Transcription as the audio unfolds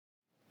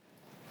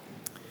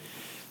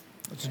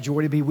It's a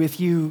joy to be with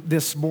you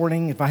this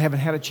morning. If I haven't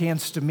had a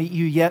chance to meet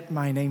you yet,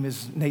 my name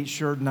is Nate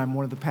Sheridan. I'm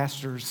one of the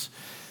pastors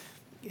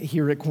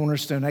here at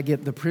Cornerstone. I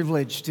get the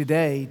privilege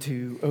today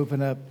to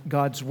open up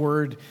God's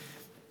Word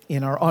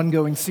in our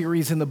ongoing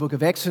series in the book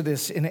of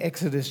Exodus, in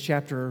Exodus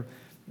chapter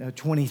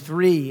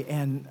 23.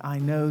 And I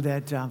know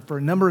that for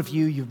a number of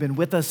you, you've been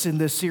with us in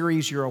this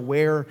series. You're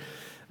aware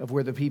of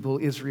where the people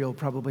of Israel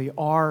probably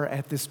are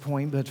at this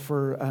point. But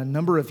for a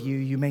number of you,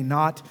 you may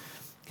not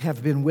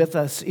have been with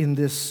us in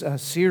this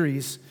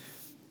series.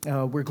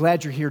 We're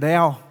glad you're here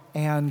now.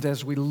 And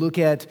as we look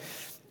at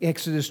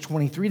Exodus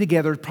 23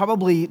 together,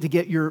 probably to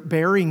get your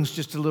bearings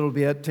just a little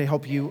bit to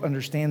help you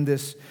understand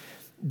this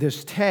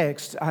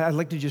text, I'd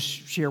like to just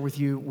share with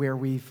you where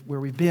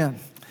we've been.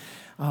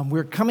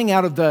 We're coming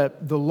out of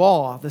the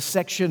law, the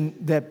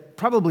section that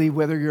probably,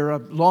 whether you're a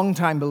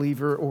longtime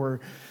believer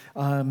or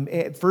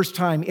first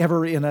time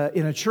ever in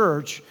a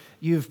church,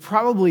 you've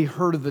probably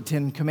heard of the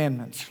Ten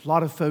Commandments. A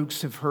lot of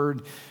folks have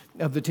heard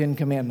of the Ten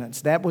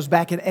Commandments. That was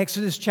back in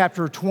Exodus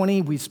chapter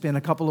 20. We spent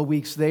a couple of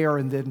weeks there,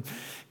 and then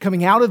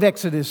coming out of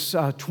Exodus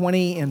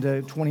 20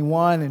 into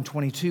 21 and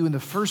 22, in the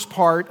first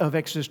part of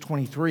Exodus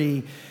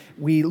 23,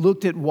 we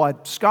looked at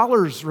what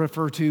scholars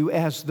refer to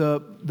as the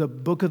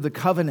Book of the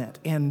Covenant.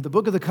 And the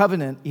Book of the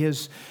Covenant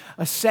is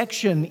a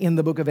section in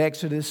the book of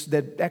Exodus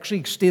that actually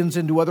extends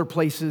into other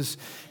places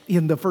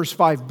in the first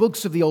 5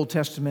 books of the Old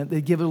Testament.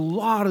 They give a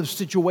lot of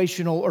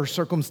situational or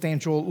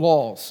circumstantial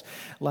laws.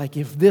 Like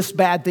if this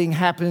bad thing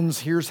happens,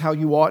 here's how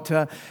you ought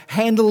to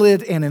handle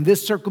it. And in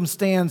this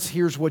circumstance,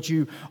 here's what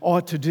you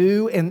ought to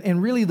do.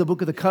 And really the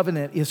Book of the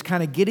Covenant is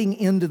kind of getting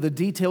into the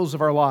details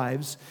of our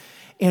lives.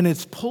 And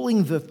it's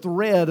pulling the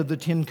thread of the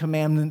Ten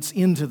Commandments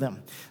into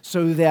them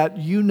so that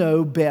you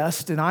know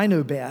best, and I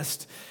know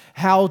best,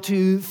 how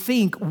to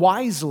think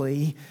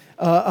wisely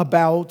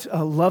about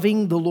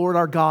loving the Lord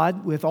our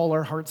God with all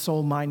our heart,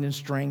 soul, mind, and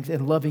strength,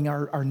 and loving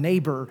our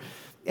neighbor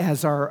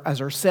as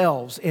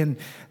ourselves. And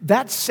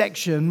that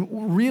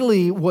section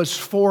really was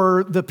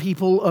for the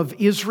people of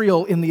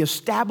Israel in the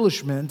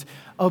establishment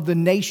of the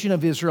nation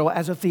of Israel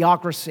as a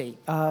theocracy,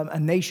 a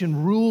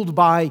nation ruled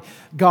by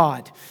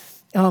God.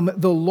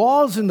 The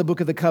laws in the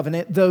Book of the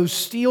Covenant, though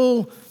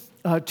still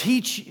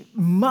teach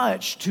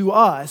much to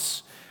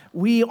us,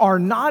 we are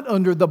not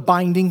under the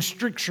binding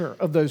stricture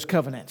of those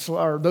covenants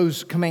or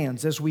those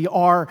commands as we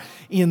are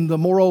in the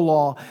moral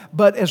law.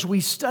 But as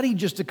we studied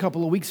just a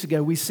couple of weeks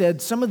ago, we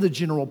said some of the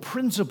general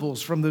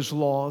principles from those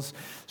laws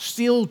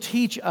still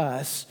teach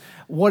us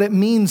what it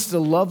means to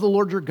love the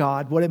Lord your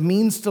God, what it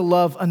means to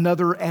love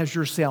another as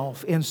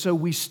yourself. And so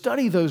we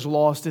study those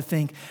laws to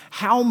think,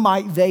 how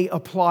might they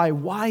apply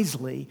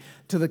wisely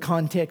to the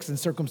context and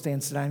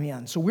circumstance that I'm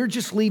in? So we're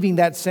just leaving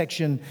that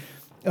section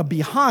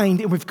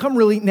behind, and we've come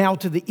really now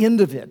to the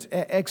end of it.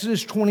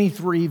 Exodus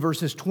 23,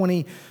 verses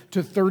 20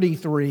 to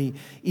 33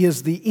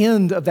 is the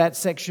end of that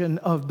section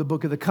of the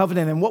Book of the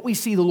Covenant. And what we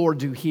see the Lord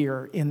do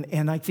here,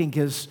 and I think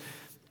is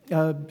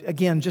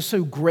again, just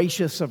so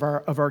gracious of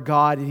our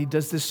God, and He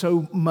does this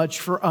so much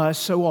for us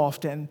so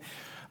often,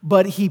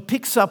 but He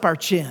picks up our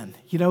chin.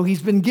 You know,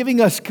 He's been giving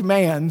us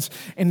commands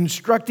and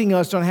instructing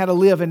us on how to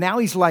live, and now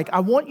He's like, I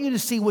want you to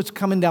see what's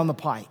coming down the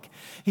pike.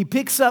 He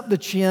picks up the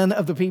chin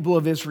of the people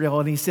of Israel,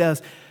 and He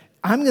says,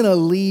 I'm going to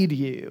lead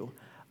you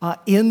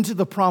into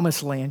the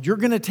promised land. You're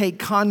going to take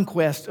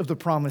conquest of the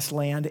promised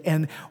land.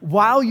 And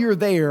while you're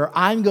there,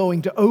 I'm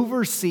going to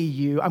oversee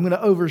you. I'm going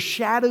to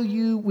overshadow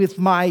you with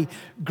my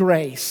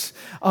grace.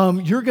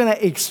 You're going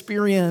to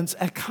experience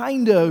a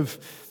kind of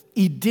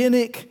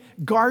Edenic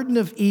Garden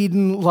of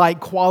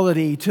Eden-like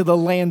quality to the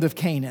land of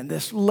Canaan.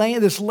 This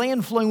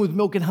land flowing with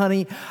milk and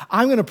honey.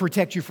 I'm going to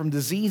protect you from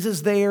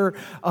diseases there.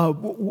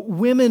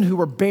 Women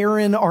who are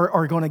barren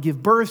are going to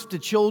give birth to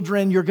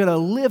children. You're going to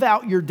live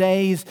out your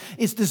days.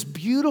 It's this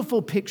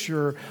beautiful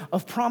picture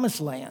of promised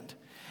land.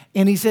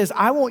 And He says,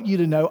 I want you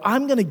to know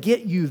I'm going to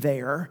get you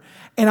there,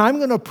 and I'm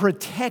going to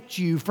protect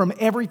you from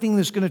everything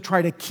that's going to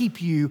try to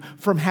keep you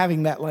from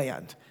having that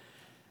land.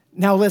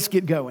 Now let's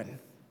get going.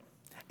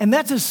 And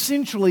that's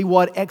essentially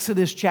what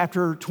Exodus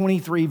chapter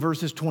 23,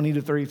 verses 20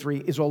 to 33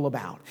 is all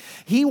about.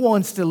 He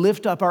wants to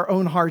lift up our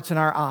own hearts and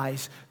our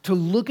eyes to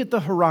look at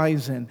the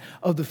horizon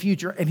of the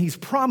future, and He's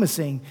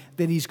promising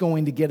that He's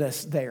going to get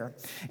us there.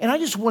 And I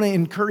just want to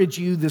encourage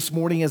you this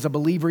morning as a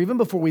believer, even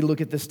before we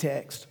look at this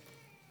text,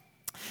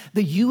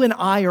 that you and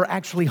I are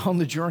actually on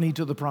the journey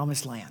to the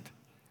promised land.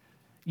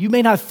 You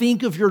may not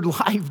think of your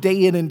life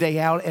day in and day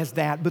out as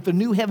that, but the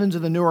new heavens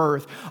and the new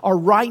earth are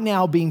right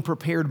now being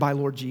prepared by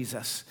Lord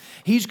Jesus.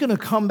 He's going to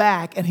come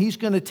back, and He's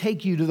going to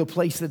take you to the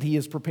place that He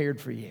has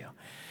prepared for you.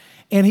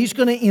 And He's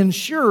going to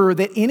ensure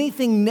that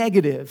anything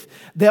negative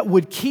that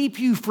would keep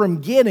you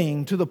from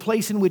getting to the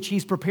place in which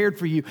He's prepared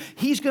for you,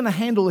 He's going to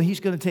handle and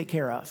He's going to take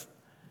care of.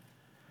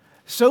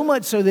 So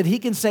much so that He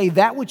can say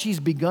that which He's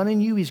begun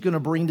in you, He's going to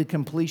bring to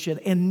completion,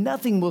 and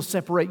nothing will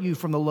separate you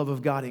from the love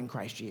of God in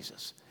Christ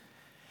Jesus.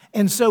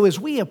 And so as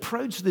we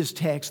approach this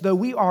text, though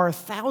we are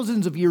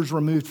thousands of years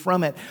removed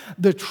from it,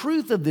 the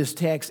truth of this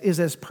text is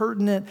as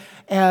pertinent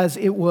as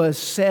it was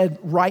said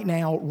right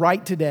now,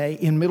 right today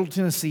in Middle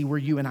Tennessee where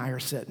you and I are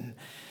sitting.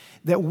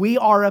 That we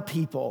are a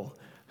people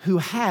who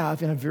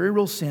have, in a very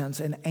real sense,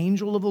 an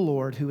angel of the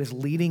Lord who is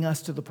leading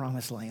us to the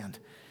promised land.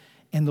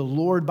 And the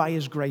Lord, by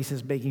His grace,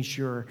 is making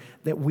sure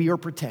that we are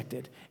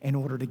protected in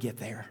order to get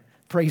there.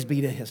 Praise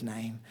be to His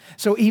name.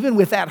 So even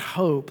with that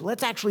hope,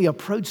 let's actually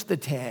approach the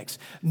text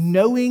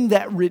knowing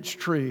that rich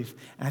truth.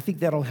 And I think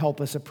that'll help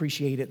us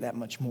appreciate it that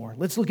much more.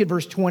 Let's look at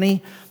verse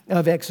 20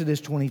 of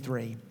Exodus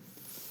 23.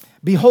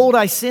 Behold,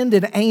 I send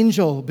an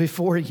angel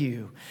before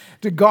you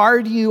to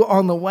guard you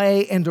on the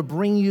way and to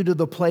bring you to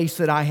the place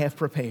that I have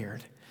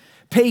prepared.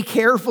 Pay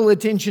careful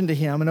attention to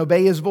him and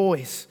obey his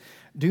voice.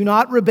 Do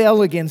not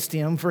rebel against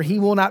him, for he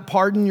will not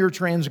pardon your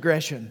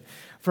transgression,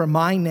 for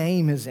my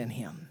name is in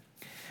him.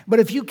 But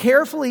if you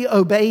carefully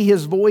obey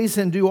his voice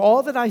and do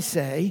all that I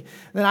say,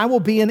 then I will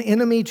be an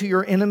enemy to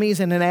your enemies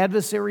and an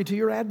adversary to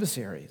your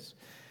adversaries.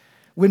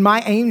 When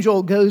my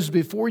angel goes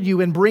before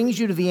you and brings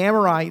you to the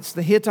Amorites,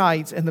 the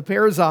Hittites, and the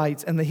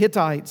Perizzites, and the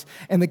Hittites,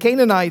 and the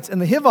Canaanites,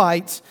 and the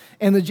Hivites,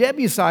 and the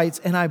Jebusites,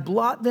 and I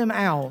blot them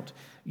out,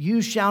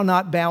 you shall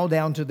not bow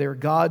down to their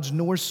gods,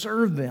 nor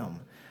serve them,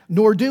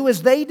 nor do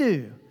as they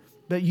do,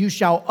 but you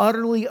shall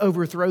utterly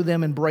overthrow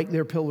them and break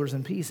their pillars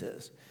in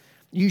pieces.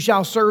 You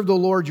shall serve the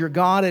Lord your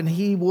God, and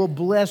he will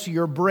bless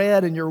your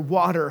bread and your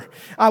water.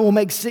 I will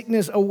make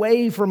sickness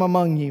away from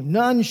among you.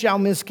 None shall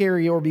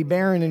miscarry or be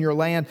barren in your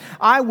land.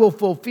 I will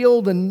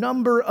fulfill the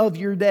number of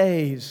your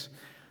days.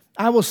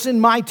 I will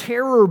send my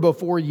terror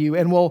before you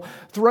and will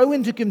throw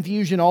into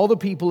confusion all the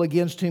people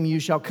against whom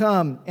you shall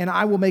come. And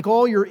I will make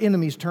all your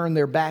enemies turn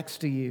their backs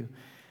to you.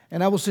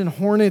 And I will send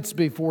hornets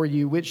before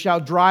you, which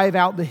shall drive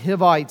out the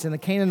Hivites and the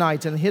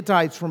Canaanites and the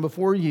Hittites from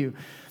before you.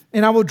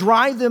 And I will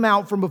drive them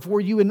out from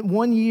before you in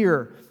 1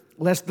 year,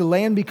 lest the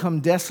land become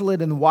desolate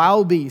and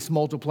wild beasts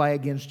multiply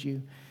against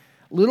you.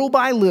 Little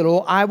by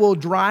little, I will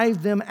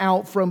drive them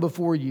out from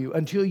before you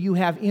until you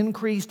have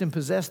increased and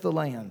possessed the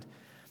land.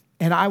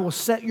 And I will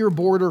set your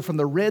border from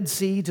the Red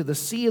Sea to the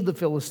Sea of the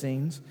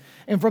Philistines,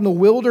 and from the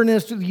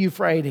wilderness to the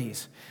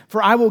Euphrates.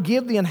 For I will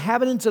give the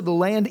inhabitants of the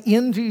land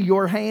into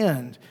your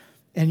hand,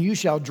 and you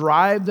shall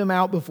drive them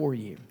out before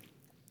you.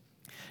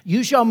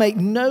 You shall make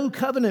no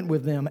covenant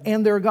with them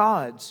and their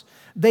gods.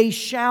 They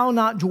shall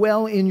not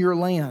dwell in your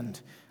land,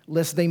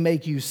 lest they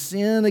make you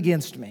sin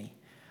against me.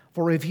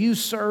 For if you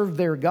serve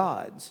their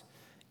gods,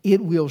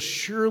 it will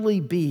surely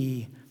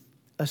be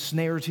a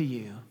snare to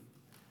you.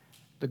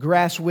 The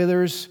grass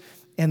withers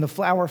and the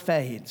flower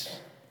fades,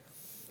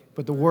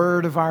 but the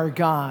word of our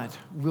God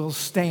will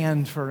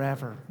stand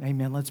forever.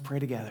 Amen. Let's pray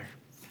together.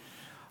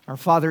 Our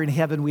Father in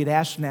heaven, we'd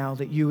ask now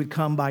that you would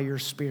come by your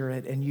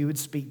Spirit and you would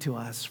speak to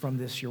us from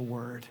this, your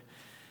word.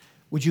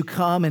 Would you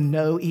come and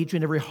know each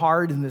and every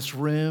heart in this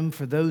room,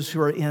 for those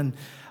who are in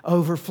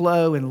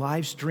overflow and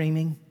live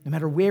streaming, no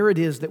matter where it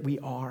is that we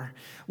are,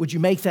 would you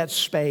make that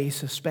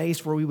space a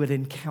space where we would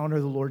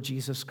encounter the Lord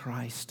Jesus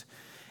Christ?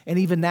 And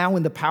even now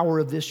in the power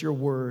of this, your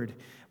word,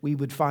 we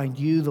would find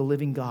you, the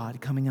living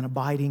God, coming and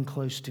abiding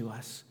close to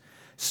us.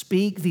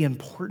 Speak the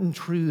important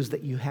truths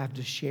that you have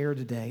to share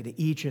today to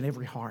each and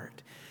every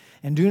heart.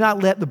 And do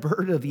not let the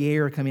bird of the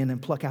air come in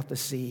and pluck out the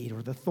seed,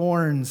 or the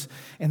thorns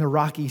and the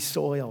rocky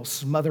soil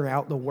smother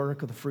out the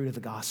work of the fruit of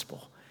the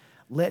gospel.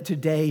 Let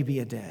today be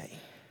a day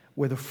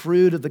where the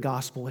fruit of the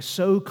gospel is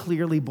so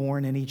clearly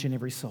born in each and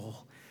every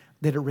soul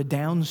that it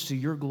redounds to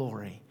your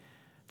glory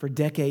for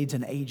decades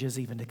and ages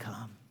even to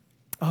come.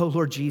 Oh,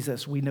 Lord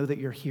Jesus, we know that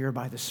you're here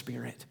by the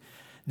Spirit.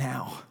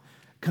 Now,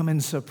 come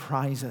and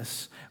surprise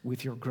us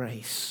with your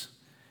grace.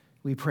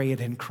 We pray it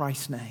in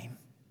Christ's name.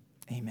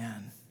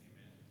 Amen.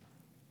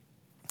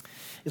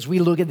 As we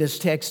look at this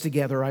text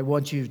together, I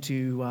want you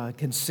to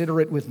consider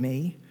it with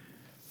me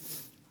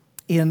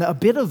in a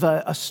bit of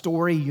a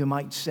story, you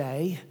might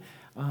say,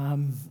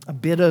 a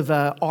bit of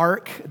an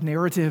arc,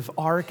 narrative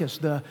arc, as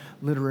the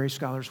literary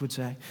scholars would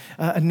say,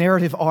 a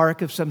narrative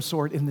arc of some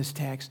sort in this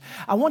text.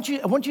 I want you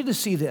to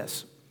see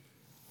this.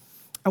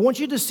 I want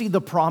you to see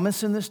the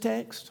promise in this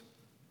text,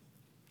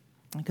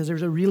 because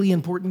there's a really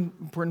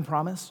important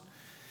promise.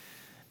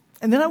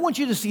 And then I want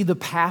you to see the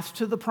path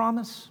to the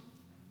promise,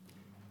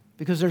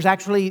 because there's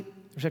actually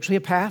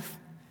a path.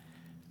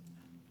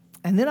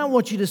 And then I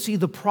want you to see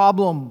the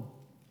problem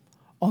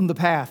on the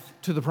path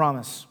to the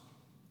promise.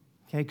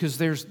 Okay, because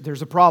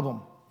there's a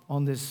problem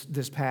on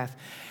this path.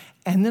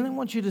 And then I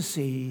want you to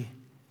see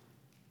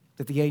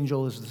that the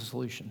angel is the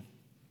solution.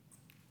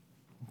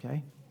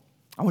 Okay?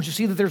 I want you to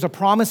see that there's a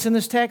promise in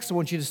this text. I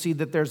want you to see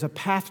that there's a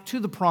path to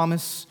the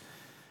promise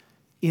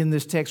in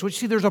this text. I want you to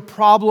see there's a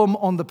problem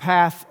on the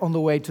path on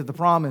the way to the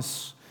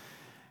promise.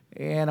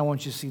 And I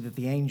want you to see that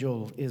the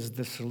angel is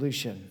the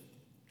solution.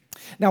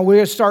 Now, we're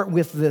going to start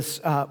with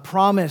this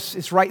promise.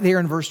 It's right there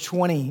in verse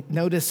 20.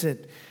 Notice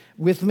it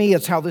with me.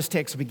 It's how this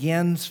text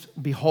begins.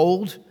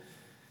 Behold,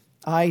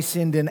 I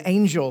send an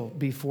angel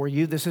before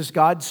you. This is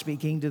God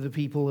speaking to the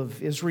people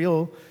of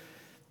Israel.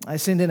 I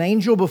send an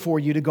angel before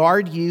you to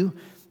guard you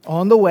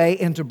on the way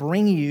and to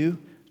bring you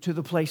to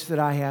the place that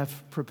I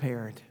have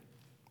prepared.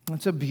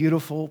 That's a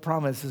beautiful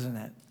promise, isn't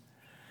it?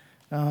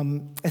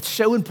 It's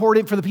so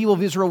important for the people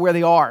of Israel where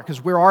they are,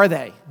 because where are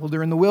they? Well,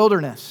 they're in the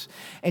wilderness.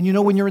 And you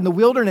know, when you're in the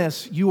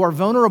wilderness, you are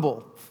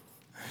vulnerable.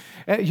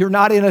 You're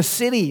not in a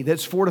city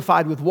that's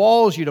fortified with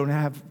walls. You don't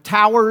have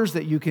towers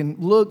that you can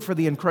look for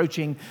the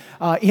encroaching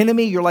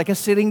enemy. You're like a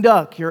sitting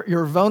duck.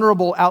 You're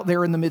vulnerable out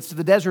there in the midst of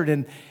the desert.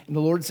 And the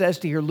Lord says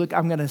to you, look,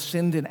 I'm going to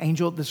send an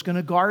angel that's going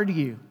to guard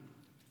you.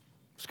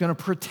 It's going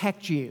to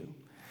protect you.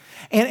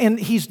 And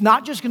he's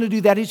not just going to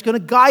do that, he's going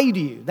to guide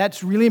you.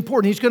 That's really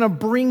important. He's going to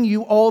bring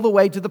you all the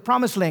way to the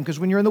promised land, because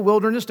when you're in the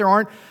wilderness, there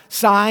aren't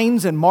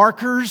signs and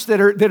markers that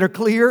are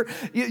clear.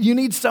 You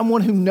need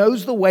someone who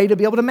knows the way to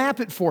be able to map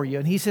it for you.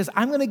 And he says,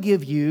 I'm going to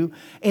give you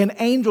an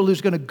angel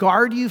who's going to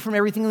guard you from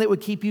everything that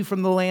would keep you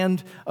from the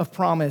land of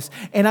promise.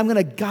 And I'm going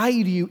to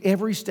guide you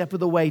every step of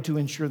the way to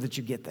ensure that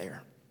you get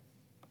there.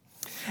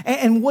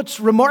 And what's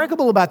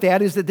remarkable about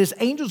that is that this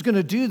angel's going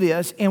to do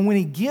this, and when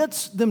he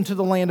gets them to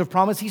the land of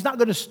promise, he's not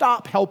going to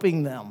stop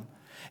helping them.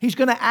 He's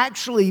going to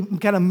actually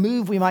kind of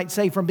move, we might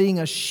say, from being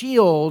a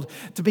shield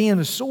to being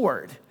a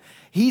sword.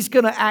 He's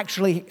going to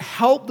actually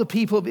help the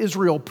people of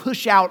Israel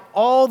push out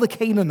all the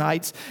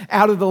Canaanites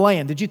out of the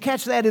land. Did you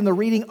catch that in the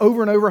reading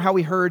over and over, how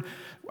we heard,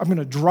 I'm going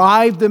to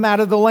drive them out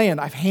of the land.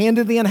 I've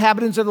handed the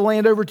inhabitants of the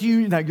land over to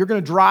you. Now you're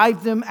going to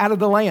drive them out of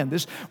the land.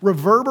 This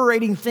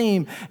reverberating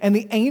theme. And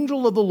the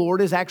angel of the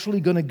Lord is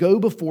actually going to go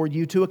before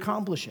you to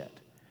accomplish it.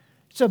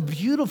 It's a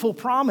beautiful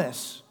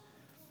promise.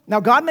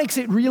 Now God makes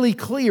it really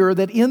clear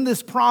that in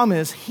this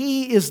promise,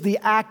 He is the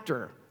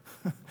actor.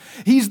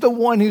 He's the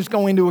one who's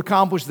going to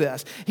accomplish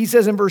this. He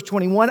says in verse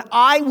 21,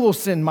 I will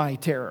send my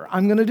terror.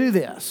 I'm going to do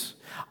this.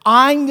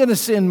 I'm going to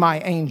send my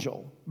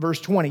angel. Verse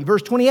 20.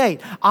 Verse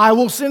 28, I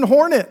will send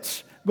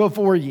hornets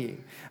before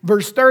you.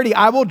 Verse 30,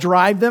 I will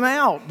drive them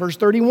out. Verse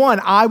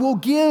 31, I will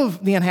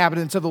give the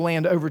inhabitants of the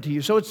land over to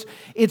you. So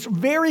it's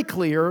very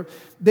clear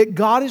that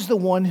God is the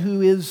one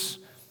who is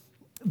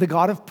the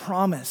God of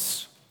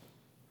promise.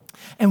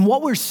 And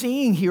what we're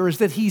seeing here is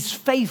that He's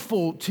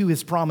faithful to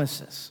His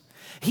promises.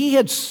 He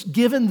had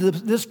given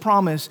this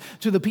promise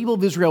to the people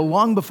of Israel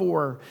long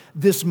before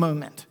this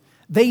moment.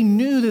 They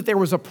knew that there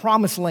was a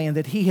promised land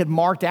that He had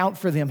marked out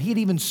for them. He had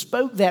even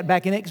spoke that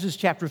back in Exodus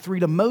chapter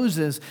 3 to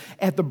Moses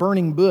at the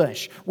burning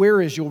bush,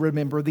 where, as you'll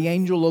remember, the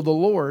angel of the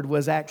Lord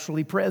was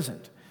actually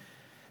present.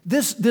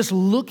 This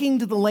looking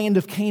to the land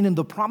of Canaan,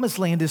 the promised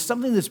land, is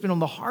something that's been on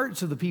the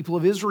hearts of the people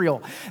of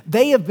Israel.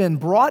 They have been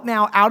brought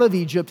now out of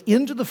Egypt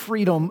into the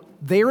freedom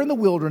there in the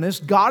wilderness.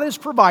 God has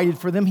provided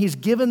for them. He's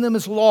given them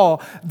His law.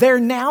 They're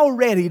now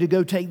ready to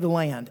go take the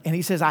land. And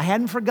He says, I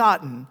hadn't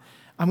forgotten.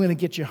 I'm going to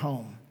get you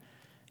home.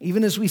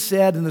 Even as we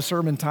said in the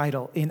sermon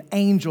title, an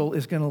angel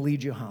is going to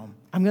lead you home.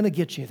 I'm going to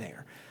get you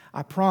there.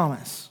 I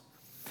promise.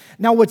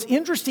 Now, what's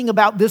interesting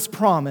about this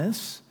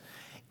promise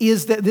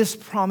is that this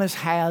promise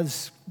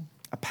has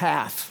a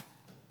path.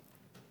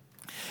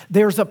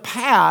 There's a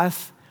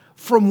path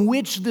from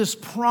which this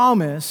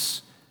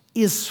promise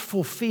is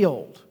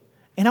fulfilled.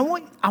 And I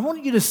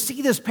want you to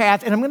see this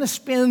path, and I'm going to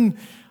spend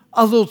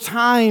a little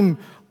time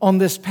on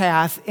this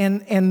path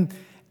and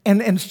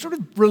sort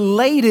of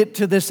relate it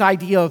to this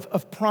idea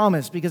of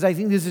promise, because I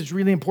think this is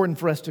really important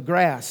for us to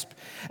grasp.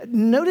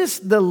 Notice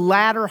the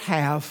latter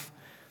half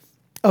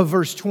of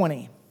verse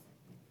 20.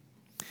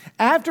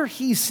 After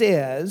he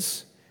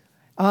says,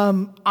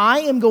 I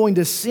am going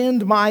to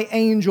send my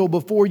angel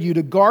before you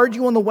to guard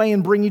you on the way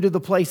and bring you to the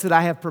place that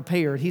I have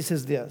prepared, he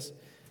says this,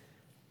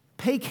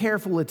 pay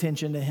careful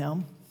attention to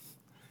him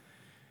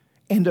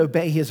and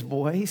obey his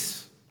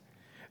voice.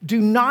 Do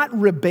not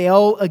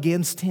rebel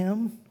against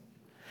him,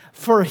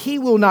 for he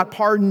will not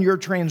pardon your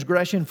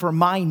transgression, for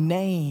my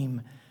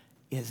name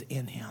is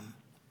in him.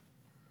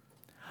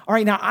 All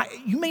right, now,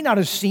 you may not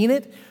have seen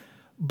it,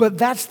 but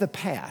that's the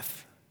path.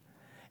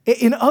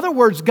 In other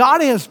words,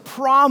 God has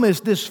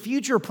promised this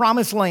future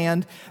promised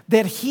land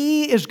that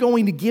He is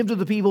going to give to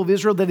the people of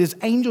Israel, that His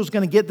angel is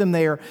going to get them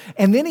there.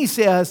 And then He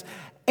says,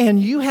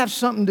 and you have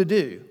something to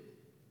do.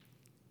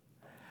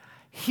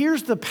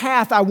 Here's the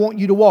path I want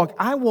you to walk.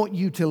 I want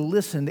you to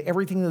listen to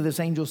everything that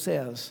this angel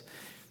says,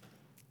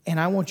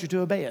 and I want you to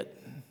obey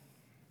it.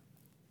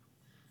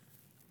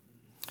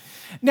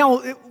 Now,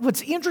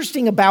 what's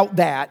interesting about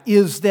that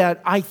is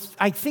that I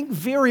think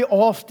very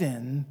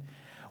often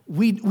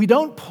we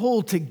don't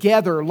pull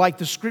together, like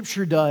the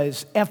Scripture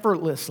does,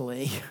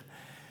 effortlessly,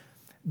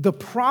 the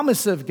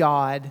promise of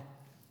God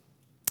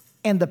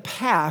and the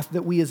path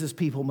that we as His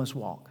people must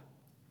walk.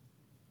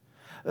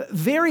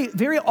 Very,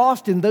 very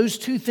often, those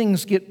two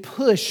things get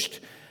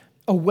pushed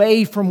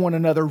away from one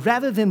another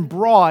rather than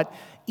brought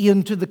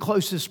into the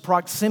closest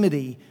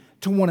proximity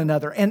to one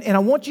another. And I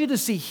want you to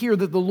see here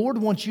that the Lord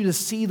wants you to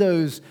see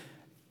those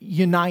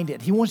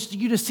united. He wants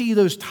you to see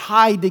those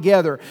tied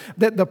together.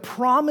 That the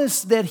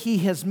promise that He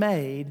has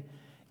made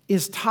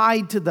is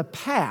tied to the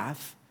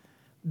path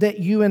that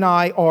you and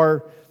I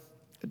are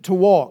to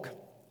walk.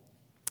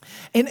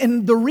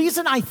 And the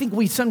reason I think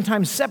we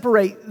sometimes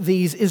separate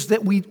these is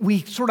that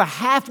we sort of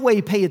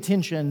halfway pay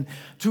attention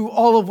to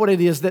all of what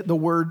it is that the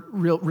Word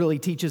really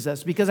teaches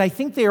us. Because I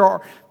think there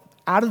are,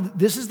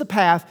 this is the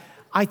path,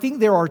 I think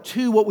there are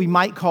two what we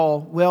might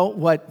call, well,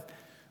 what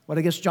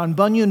I guess John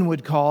Bunyan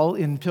would call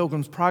in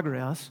Pilgrim's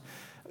Progress,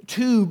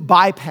 two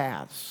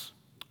bypaths,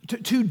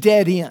 two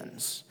dead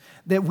ends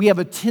that we have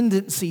a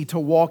tendency to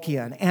walk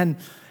in.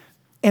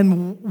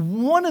 And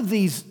one of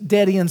these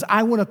dead ends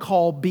I want to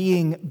call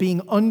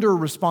being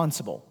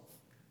under-responsible.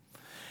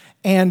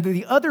 And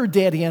the other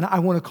dead end I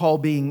want to call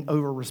being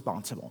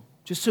over-responsible,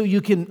 just so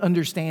you can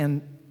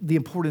understand the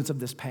importance of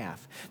this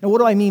path. Now, what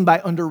do I mean by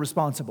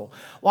under-responsible?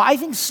 Well, I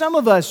think some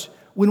of us,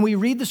 when we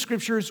read the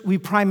Scriptures, we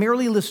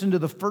primarily listen to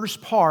the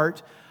first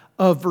part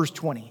of verse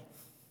 20,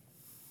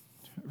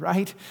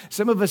 right?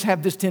 Some of us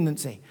have this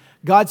tendency.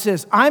 God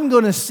says, I'm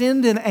going to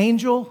send an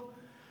angel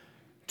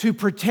to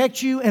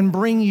protect you and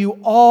bring you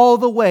all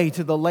the way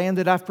to the land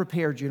that I've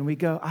prepared you. And we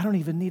go, I don't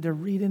even need to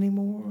read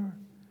anymore.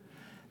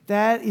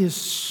 That is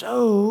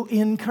so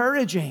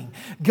encouraging.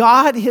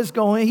 God He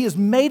has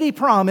made a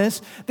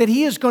promise that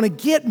He is going to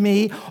get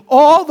me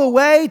all the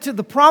way to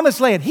the promised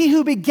land. He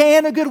who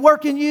began a good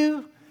work in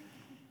you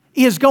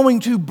is going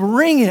to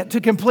bring it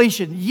to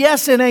completion.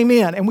 Yes and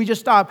amen. And we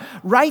just stop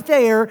right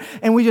there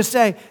and we just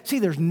say, see,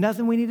 there's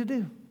nothing we need to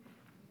do.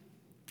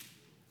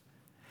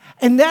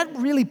 And that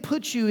really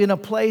puts you in a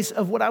place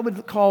of what I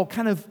would call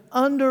kind of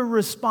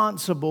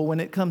under-responsible when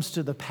it comes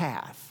to the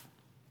path.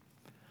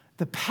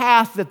 The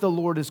path that the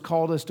Lord has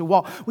called us to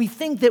walk. We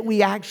think that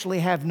we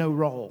actually have no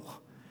role,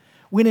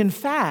 when in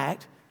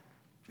fact,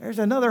 there's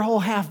another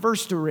whole half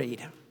verse to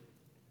read.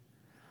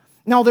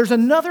 Now, there's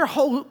another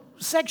whole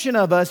section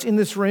of us in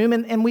this room,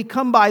 and we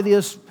come by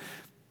this,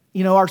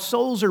 our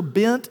souls are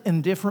bent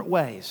in different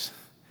ways.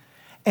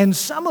 And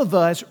some of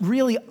us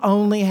really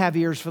only have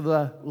ears for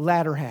the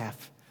latter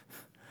half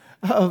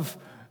of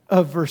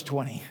verse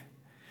 20.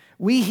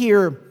 We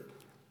hear,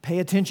 pay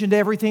attention to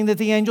everything that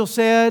the angel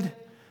said.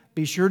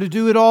 Be sure to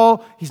do it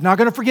all. He's not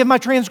going to forgive my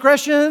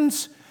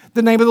transgressions.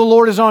 The name of the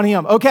Lord is on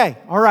him. Okay,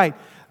 all right.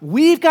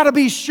 We've got to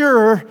be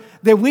sure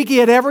that we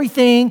get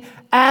everything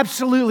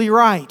absolutely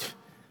right.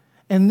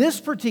 And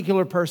this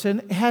particular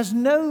person has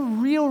no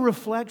real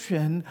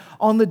reflection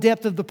on the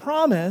depth of the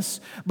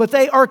promise, but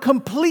they are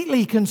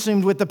completely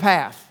consumed with the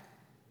path.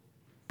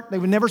 They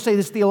would never say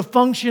this, they'll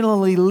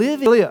functionally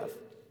live.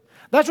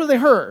 That's what they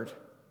heard.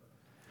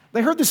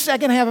 They heard the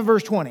second half of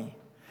verse 20.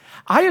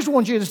 I just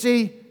want you to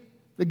see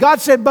that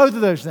God said both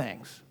of those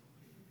things.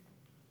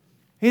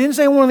 He didn't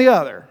say one or the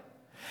other.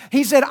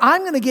 He said,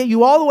 I'm going to get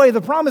you all the way to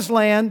the promised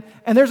land,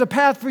 and there's a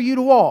path for you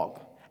to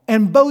walk.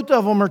 And both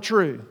of them are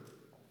true.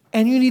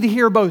 And you need to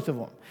hear both of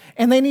them.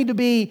 And they need to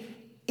be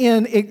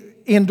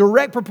in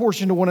direct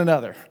proportion to one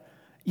another.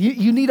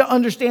 You need to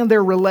understand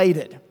they're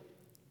related.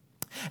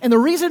 And the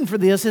reason for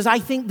this is I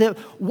think that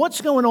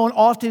what's going on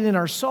often in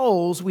our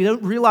souls, we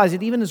don't realize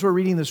it even as we're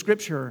reading the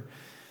Scripture,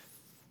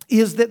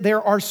 is that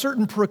there are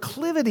certain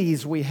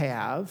proclivities we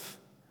have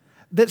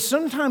that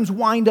sometimes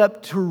wind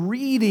up to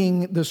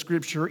reading the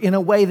Scripture in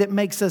a way that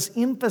makes us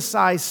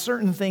emphasize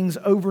certain things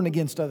over and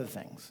against other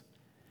things,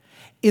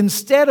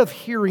 instead of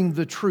hearing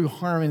the true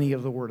harmony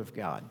of the Word of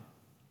God.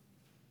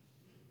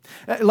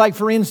 Like,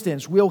 for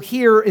instance, we'll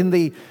hear in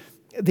the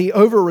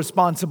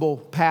over-responsible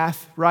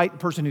path, right? The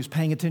person who's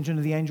paying attention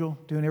to the angel,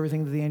 doing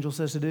everything that the angel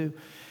says to do.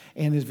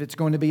 And if it's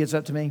going to be, it's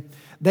up to me.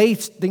 They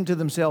think to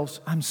themselves,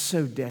 I'm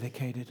so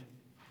dedicated.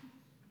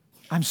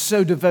 I'm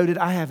so devoted.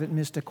 I haven't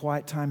missed a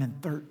quiet time in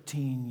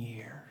 13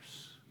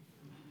 years.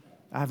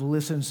 I've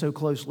listened so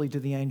closely to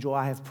the angel.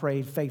 I have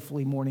prayed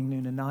faithfully morning,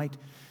 noon, and night.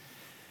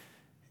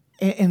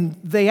 And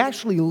they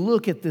actually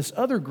look at this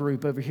other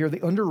group over here,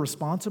 the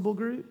under-responsible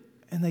group,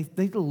 and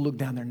they look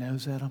down their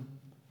nose at them.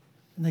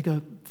 And they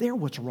go, they're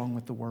what's wrong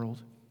with the world,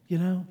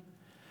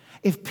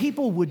 If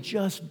people would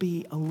just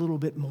be a little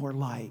bit more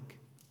like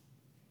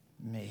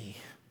me,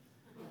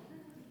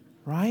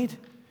 right?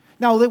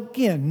 Now,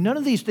 again, none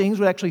of these things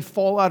would actually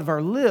fall out of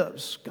our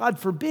lips, God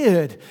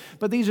forbid,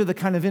 but these are the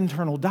kind of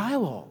internal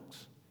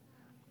dialogues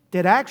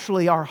that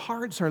actually our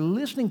hearts are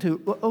listening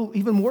to. Oh,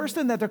 even worse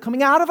than that, they're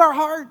coming out of our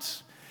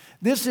hearts.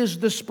 This is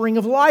the spring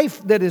of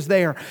life that is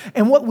there.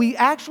 And what we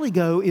actually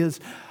go is,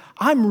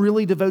 I'm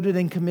really devoted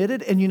and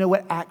committed, and you know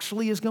what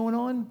actually is going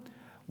on?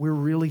 We're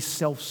really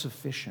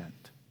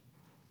self-sufficient.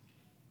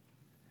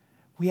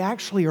 We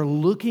actually are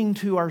looking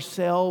to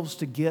ourselves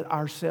to get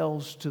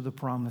ourselves to the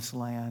promised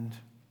land.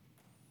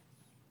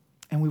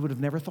 And we would have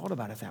never thought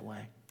about it that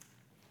way.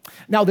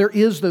 Now, there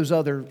is those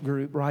other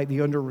group, right?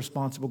 The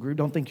under-responsible group.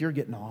 Don't think you're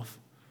getting off.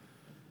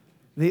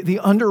 The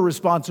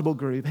under-responsible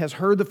group has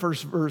heard the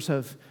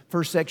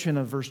first section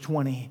of verse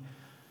 20,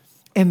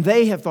 and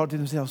they have thought to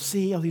themselves,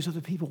 see, all these other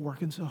people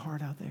working so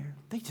hard out there,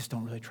 they just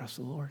don't really trust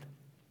the Lord.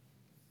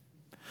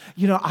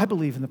 I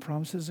believe in the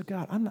promises of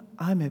God.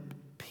 I'm at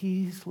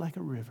peace like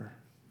a river.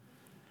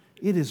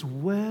 It is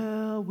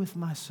well with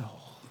my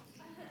soul.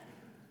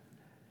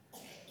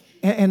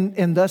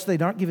 And thus they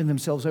aren't giving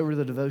themselves over to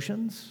the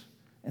devotions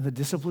and the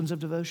disciplines of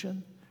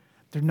devotion.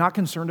 They're not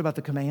concerned about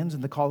the commands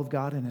and the call of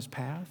God in His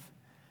path.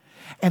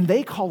 And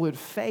they call it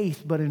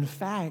faith, but in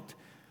fact,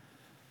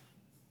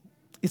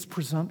 it's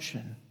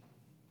presumption.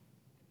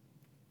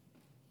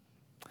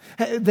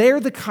 They're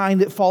the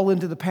kind that fall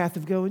into the path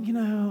of going,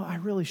 I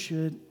really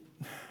should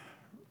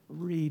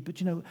read,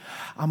 but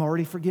I'm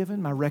already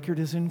forgiven. My record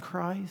is in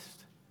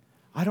Christ.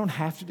 I don't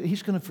have to.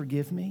 He's going to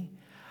forgive me.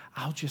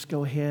 I'll just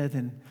go ahead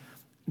and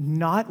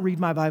not read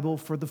my Bible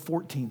for the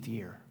 14th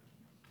year.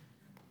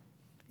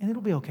 And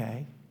it'll be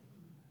okay.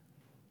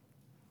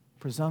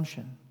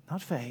 Presumption,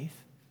 not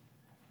faith.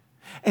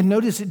 And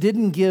notice it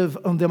didn't give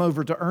them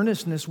over to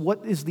earnestness.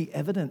 What is the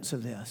evidence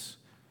of this?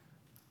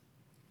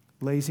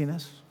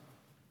 Laziness.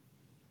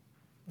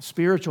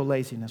 Spiritual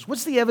laziness.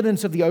 What's the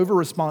evidence of the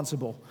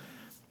over-responsible?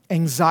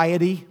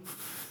 Anxiety,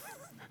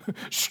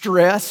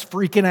 stress,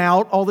 freaking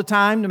out all the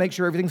time to make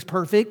sure everything's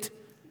perfect.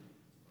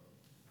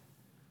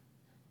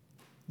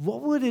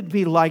 What would it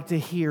be like to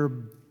hear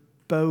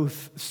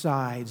both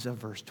sides of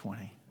verse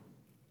 20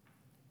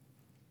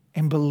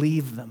 and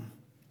believe them?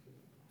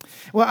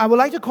 Well, I would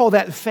like to call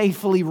that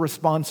faithfully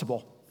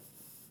responsible.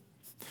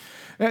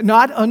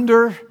 Not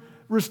under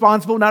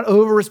responsible, not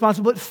over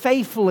responsible, but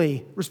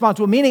faithfully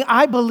responsible. Meaning,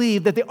 I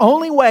believe that the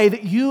only way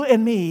that you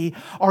and me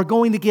are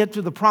going to get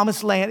to the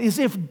promised land is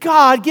if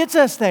God gets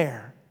us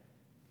there.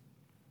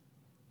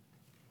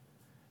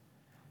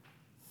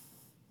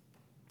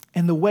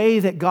 And the way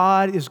that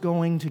God is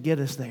going to get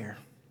us there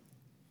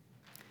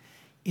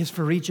is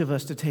for each of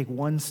us to take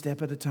one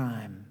step at a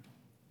time.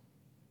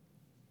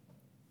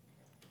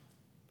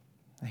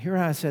 Now, hear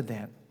how I said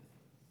that.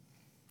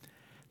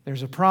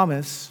 There's a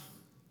promise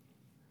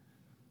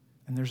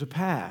and there's a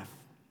path.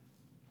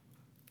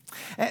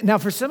 Now,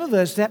 for some of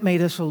us, that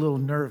made us a little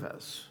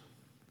nervous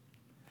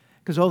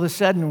because all of a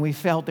sudden we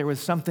felt there was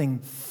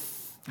something,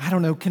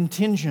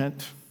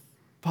 contingent,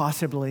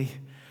 possibly,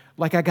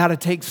 like I got to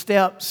take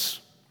steps.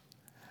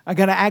 I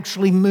got to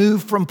actually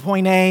move from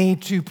point A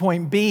to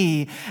point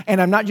B,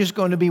 and I'm not just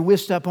going to be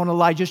whisked up on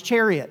Elijah's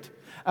chariot.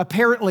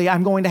 Apparently,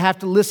 I'm going to have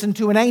to listen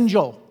to an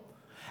angel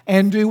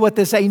and do what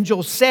this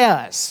angel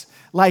says,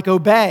 like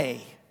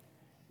obey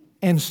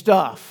and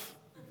stuff.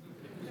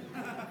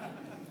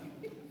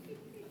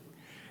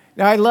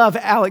 Now, I love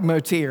Alec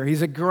Motyer.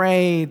 He's a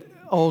great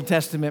Old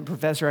Testament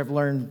professor. I've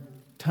learned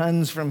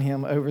tons from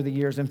him over the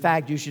years. In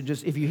fact, you should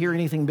just, if you hear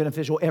anything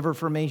beneficial ever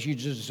from me, you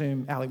just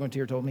assume Alec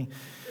Motyer told me.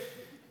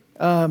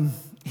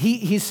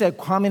 He said,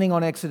 commenting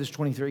on Exodus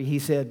 23, he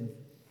said,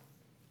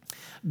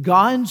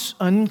 God's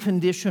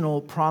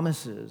unconditional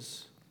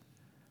promises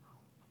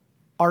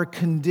are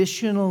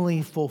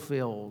conditionally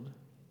fulfilled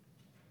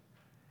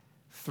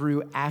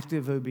through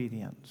active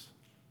obedience.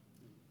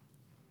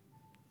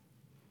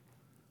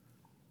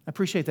 I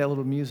appreciate that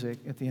little music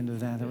at the end of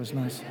that. That was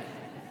nice.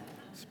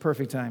 It's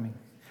perfect timing.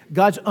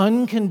 God's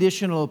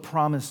unconditional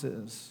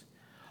promises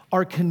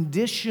are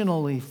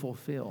conditionally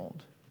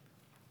fulfilled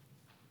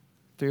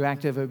through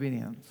active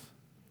obedience.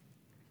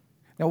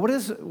 Now, what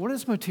is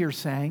Motyer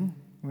saying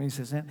when he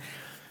says that?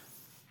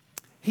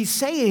 He's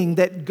saying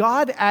that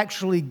God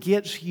actually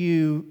gets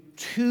you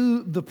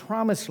to the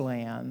promised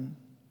land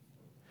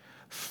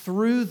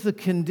through the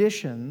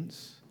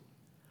conditions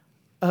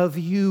of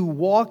you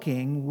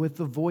walking with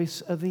the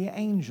voice of the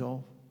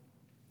angel.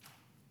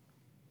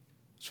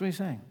 That's what he's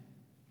saying.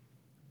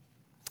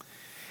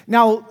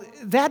 Now,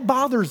 that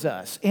bothers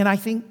us, and I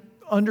think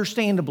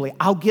understandably,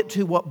 I'll get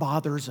to what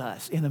bothers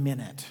us in a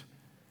minute.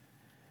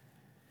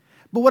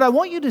 But what I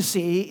want you to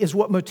see is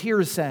what Motyer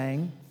is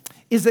saying,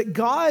 is that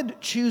God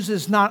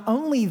chooses not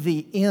only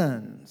the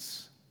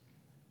ends,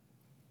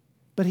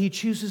 but He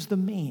chooses the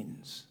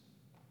means.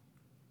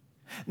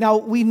 Now,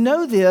 we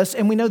know this,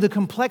 and we know the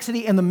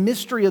complexity and the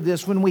mystery of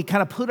this when we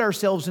kind of put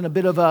ourselves in a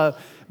bit of a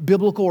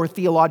biblical or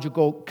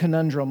theological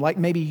conundrum, like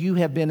maybe you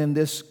have been in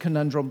this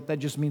conundrum. That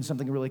just means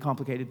something really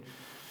complicated.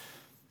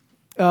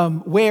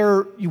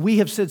 Where we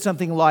have said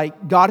something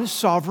like, God is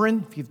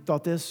sovereign. If you've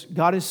thought this,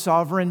 God is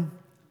sovereign.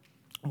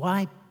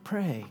 Why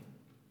pray?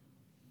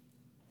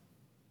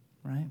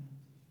 Right?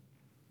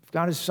 If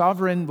God is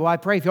sovereign, why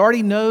pray? If He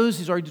already knows,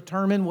 He's already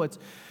determined what's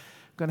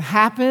going to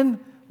happen,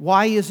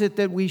 why is it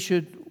that we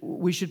should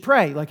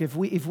pray? Like if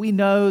we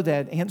know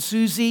that Aunt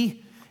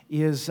Susie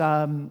is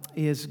going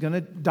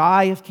to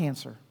die of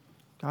cancer,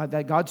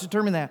 God's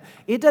determined that.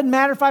 It doesn't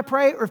matter if I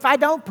pray or if I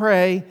don't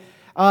pray.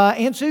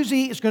 Aunt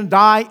Susie is going to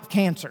die of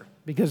cancer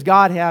because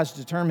God has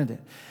determined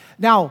it.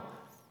 Now,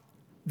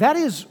 that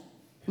is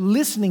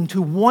listening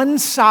to one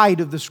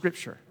side of the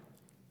Scripture,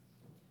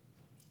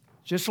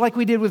 just like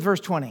we did with verse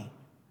 20.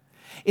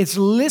 It's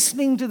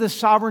listening to the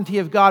sovereignty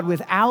of God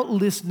without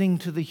listening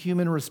to the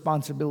human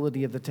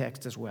responsibility of the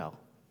text as well.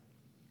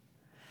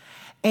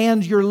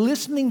 And you're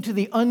listening to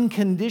the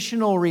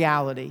unconditional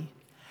reality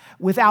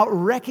without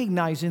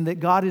recognizing that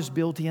God is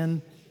built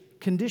in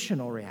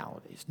conditional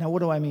realities. Now, what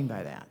do I mean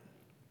by that?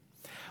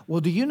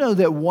 Well, do you know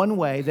that one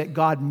way that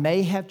God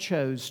may have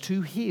chose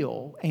to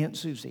heal Aunt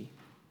Susie,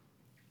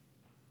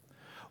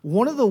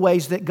 one of the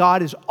ways that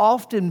God has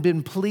often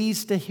been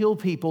pleased to heal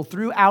people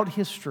throughout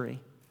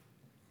history,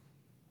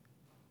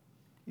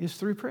 is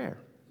through prayer.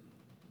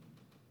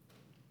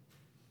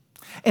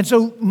 And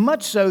so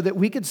much so that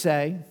we could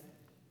say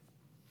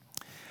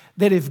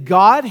that if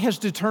God has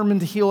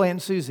determined to heal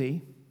Aunt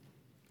Susie,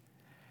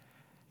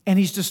 and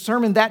He's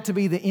determined that to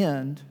be the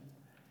end,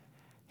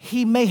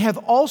 He may have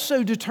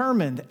also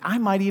determined, I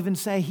might even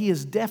say He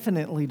is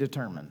definitely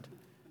determined,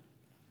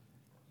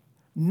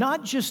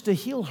 not just to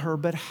heal her,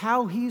 but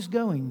how He's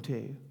going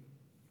to,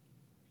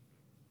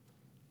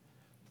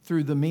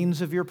 through the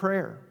means of your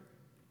prayer.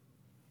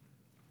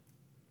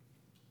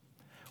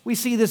 We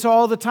see this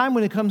all the time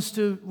when it comes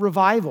to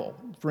revival.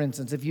 For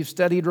instance, if you've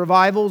studied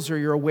revivals or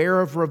you're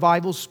aware of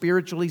revivals,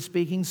 spiritually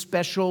speaking,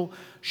 special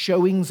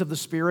showings of the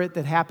Spirit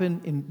that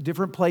happen in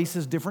different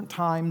places, different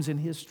times in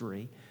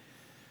history.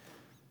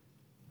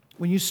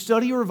 When you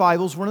study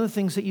revivals, one of the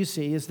things that you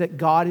see is that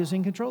God is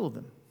in control of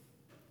them.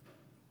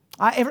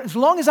 As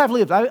long as I've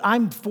lived,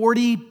 I'm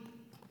 40,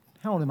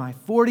 how old am I?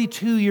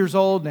 42 years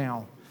old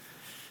now.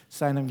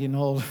 Sign I'm getting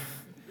old.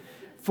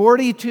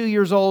 42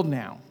 years old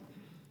now.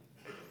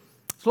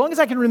 As long as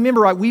I can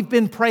remember, we've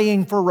been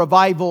praying for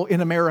revival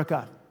in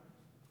America.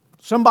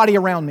 Somebody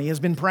around me has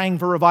been praying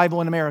for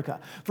revival in America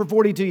for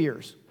 42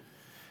 years.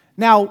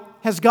 Now,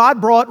 has God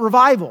brought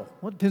revival?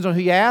 Well, it depends on who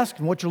you ask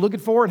and what you're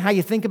looking for and how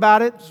you think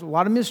about it. There's a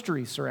lot of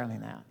mysteries surrounding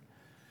that.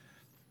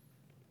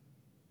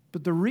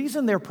 But the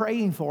reason they're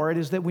praying for it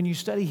is that when you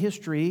study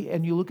history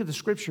and you look at the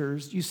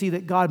Scriptures, you see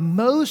that God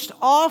most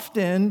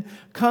often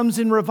comes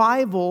in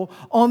revival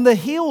on the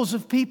heels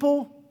of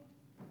people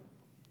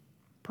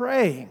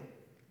praying.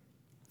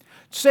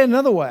 Said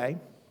another way,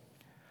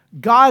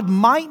 God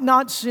might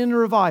not send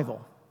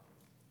revival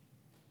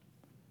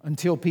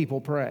until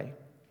people pray.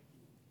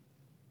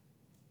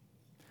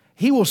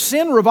 He will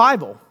send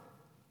revival.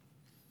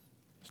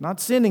 He's not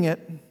sending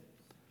it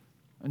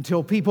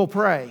until people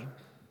pray.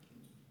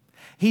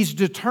 He's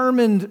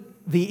determined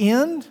the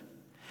end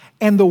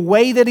and the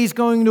way that He's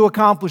going to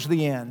accomplish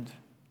the end.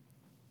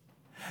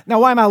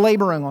 Now, why am I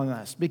laboring on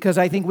this? Because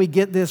I think we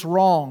get this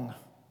wrong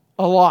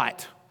a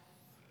lot.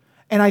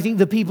 And I think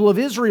the people of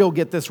Israel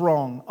get this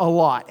wrong a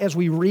lot as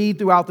we read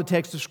throughout the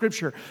text of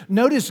Scripture.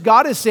 Notice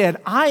God has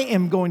said, I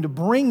am going to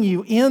bring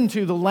you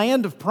into the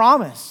land of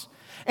promise.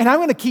 And I'm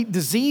going to keep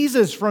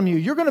diseases from you.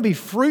 You're going to be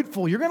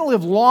fruitful. You're going to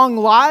live long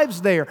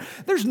lives there.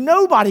 There's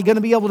nobody going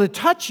to be able to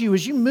touch you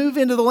as you move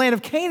into the land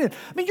of Canaan.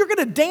 I mean, you're going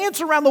to dance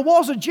around the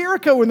walls of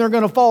Jericho and they're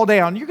going to fall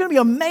down. You're going to be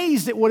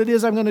amazed at what it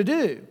is I'm going to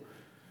do.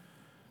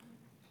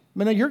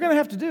 But now you're going to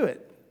have to do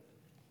it.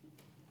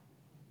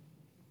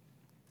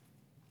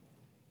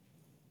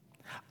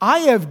 I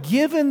have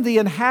given the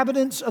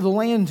inhabitants of the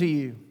land to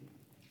you.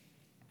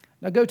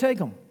 Now go take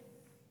them.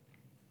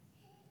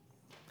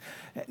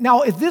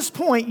 Now at this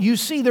point, you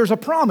see there's a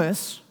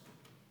promise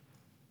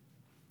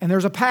and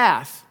there's a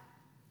path.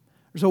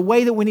 There's a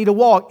way that we need to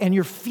walk, and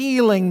you're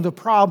feeling the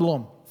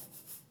problem.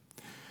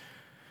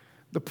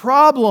 The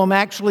problem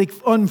actually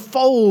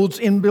unfolds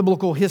in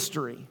biblical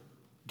history.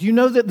 Do you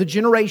know that the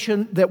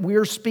generation that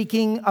we're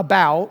speaking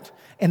about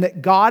and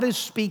that God is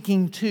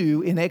speaking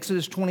to in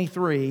Exodus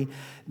 23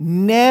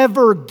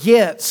 never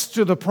gets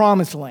to the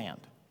promised land?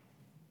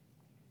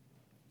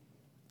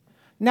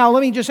 Now,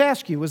 let me just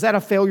ask you, was that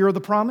a failure of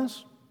the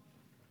promise?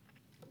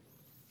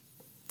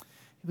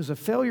 It was a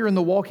failure in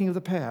the walking of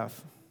the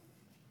path.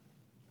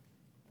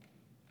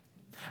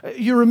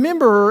 You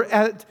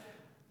remember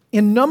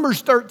in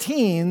Numbers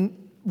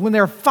 13, when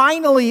they're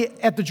finally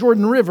at the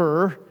Jordan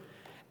River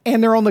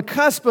and they're on the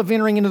cusp of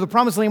entering into the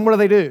promised land, what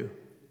do?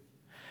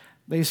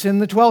 They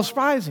send the 12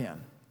 spies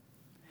in.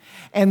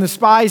 And the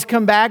spies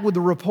come back with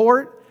a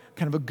report,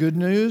 kind of a good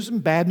news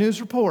and bad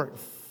news report.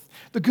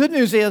 The good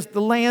news is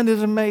the land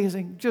is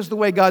amazing, just the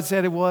way God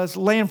said it was.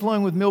 Land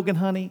flowing with milk and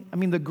honey. I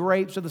mean, the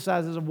grapes are the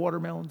sizes of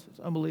watermelons. It's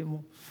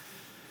unbelievable.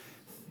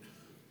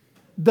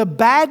 The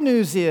bad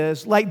news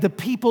is, like, the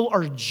people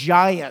are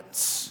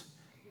giants.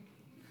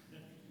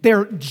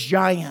 They're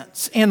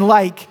giants. And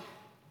like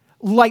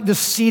the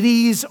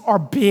cities are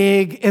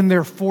big and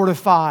they're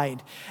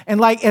fortified. And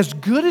like, as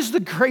good as the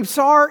grapes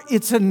are,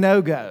 it's a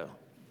no-go.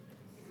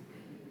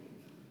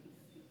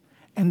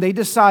 And they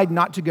decide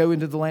not to go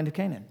into the land of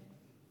Canaan.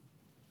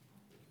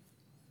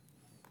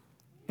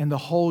 And the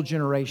whole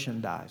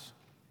generation dies.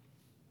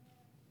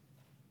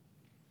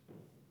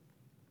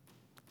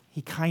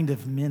 He kind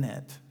of meant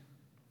it.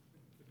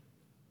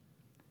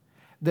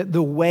 That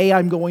the way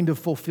I'm going to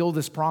fulfill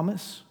this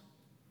promise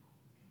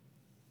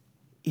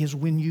is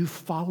when you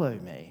follow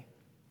me.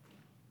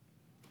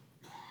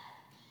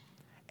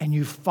 And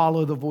you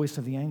follow the voice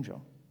of the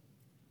angel.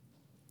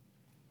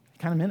 He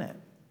kind of meant it.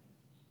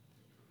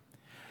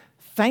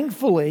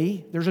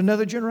 Thankfully, there's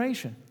another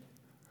generation.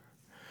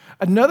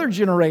 Another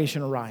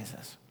generation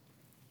arises.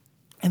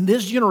 And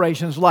this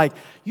generation is like,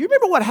 you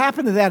remember what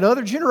happened to that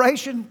other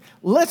generation?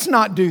 Let's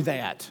not do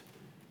that.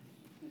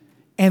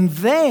 And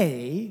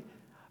they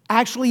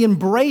actually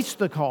embrace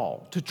the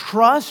call to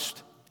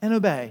trust and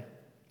obey,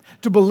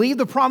 to believe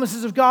the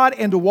promises of God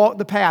and to walk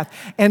the path.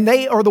 And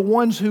they are the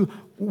ones who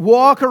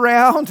walk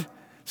around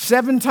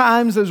 7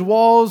 times those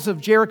walls of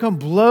Jericho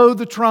blow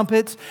the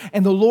trumpets,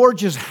 and the Lord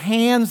just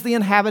hands the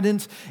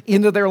inhabitants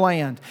into their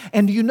land.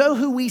 And do you know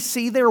who we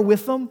see there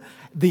with them?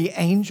 The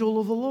angel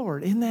of the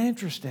Lord. Isn't that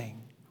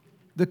interesting?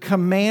 The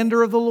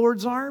commander of the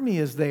Lord's army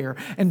is there.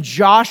 And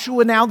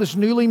Joshua now, this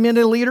newly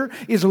minted leader,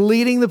 is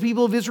leading the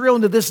people of Israel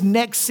into this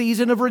next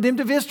season of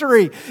redemptive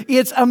history.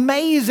 It's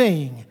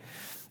amazing.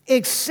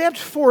 Except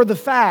for the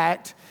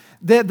fact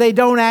that they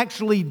don't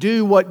actually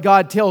do what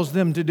God tells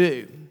them to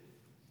do.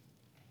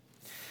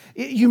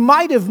 You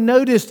might have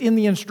noticed in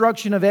the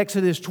instruction of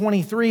Exodus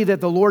 23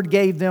 that the Lord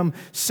gave them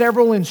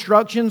several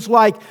instructions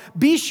like,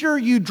 be sure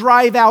you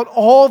drive out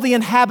all the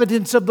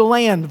inhabitants of the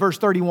land, verse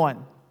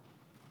 31.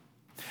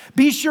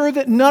 Be sure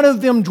that none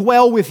of them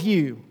dwell with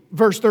you,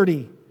 verse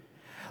 30.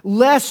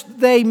 Lest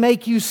they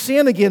make you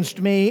sin against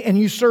me and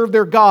you serve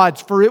their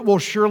gods, for it will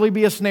surely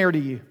be a snare to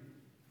you.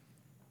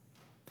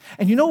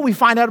 And you know what we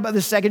find out about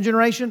the second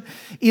generation?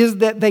 Is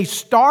that they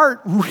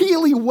start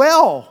really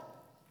well.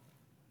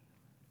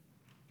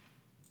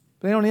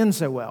 They don't end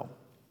so well.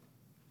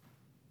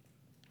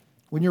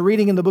 When you're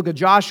reading in the book of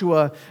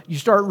Joshua, you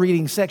start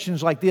reading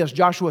sections like this,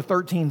 Joshua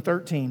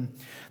 13:13.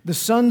 The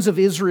sons of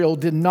Israel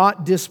did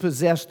not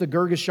dispossess the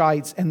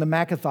Girgashites and the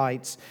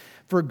Maccathites,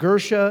 for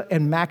Gersha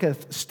and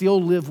Maccath still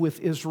live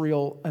with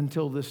Israel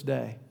until this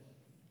day.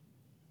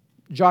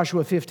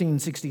 Joshua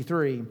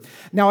 15:63.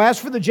 Now as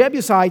for the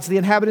Jebusites, the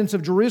inhabitants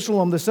of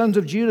Jerusalem, the sons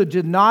of Judah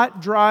did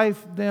not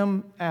drive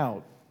them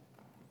out.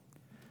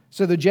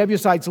 So the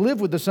Jebusites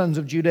live with the sons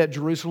of Judah at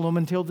Jerusalem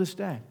until this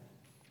day.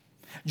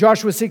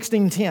 Joshua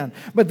 16:10.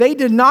 But they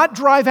did not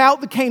drive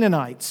out the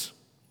Canaanites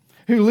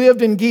who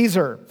lived in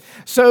Gezer.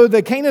 So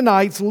the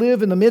Canaanites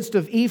live in the midst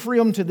of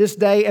Ephraim to this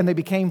day, and they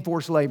became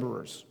forced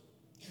laborers.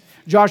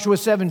 Joshua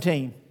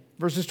 17,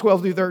 verses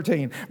 12 through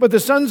 13. But the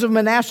sons of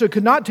Manasseh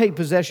could not take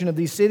possession of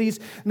these cities,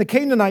 and the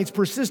Canaanites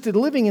persisted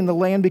living in the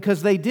land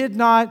because they did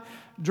not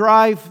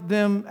drive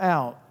them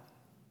out.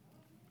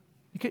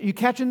 You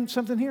catching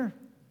something here?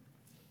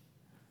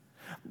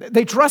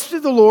 They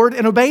trusted the Lord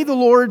and obeyed the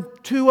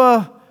Lord to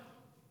a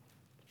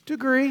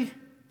degree,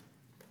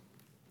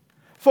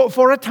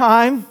 for a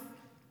time.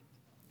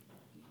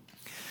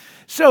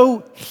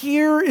 So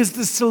here is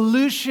the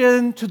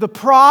solution to the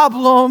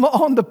problem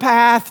on the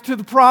path to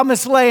the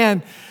promised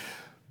land.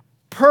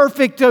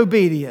 Perfect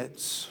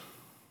obedience.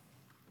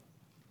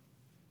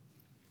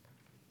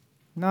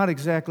 Not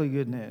exactly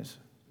good news.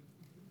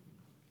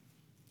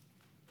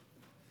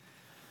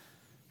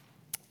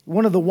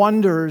 One of the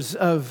wonders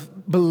of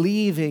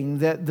believing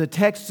that the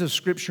texts of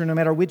Scripture, no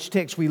matter which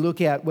text we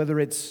look at, whether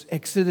it's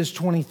Exodus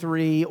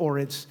 23 or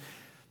it's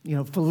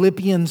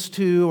Philippians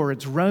 2 or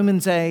it's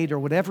Romans 8 or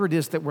whatever it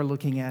is that we're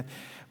looking at,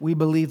 we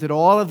believe that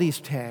all of these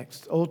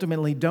texts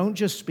ultimately don't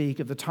just speak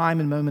of the time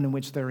and moment in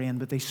which they're in,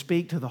 but they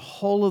speak to the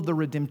whole of the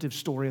redemptive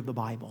story of the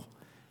Bible.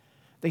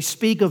 They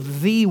speak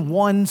of the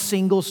one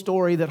single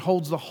story that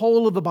holds the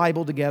whole of the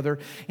Bible together,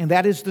 and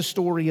that is the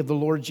story of the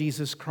Lord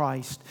Jesus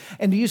Christ.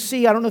 And do you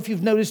see, I don't know if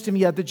you've noticed him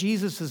yet, that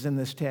Jesus is in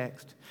this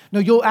text. No,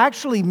 you'll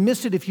actually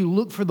miss it if you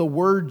look for the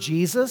word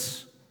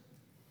Jesus,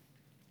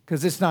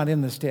 because it's not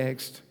in this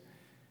text.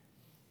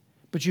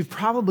 But you've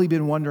probably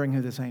been wondering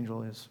who this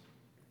angel is.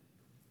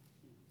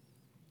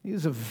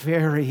 He's a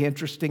very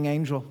interesting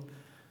angel.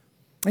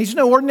 He's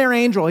no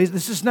ordinary angel.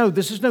 This is no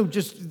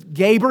just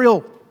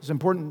Gabriel. It's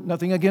important.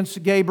 Nothing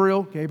against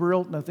Gabriel.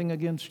 Gabriel, nothing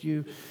against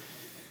you.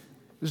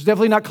 This is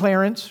definitely not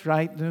Clarence,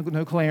 right?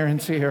 No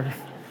Clarence here.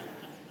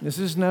 This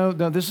is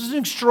an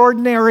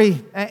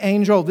extraordinary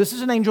angel. This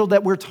is an angel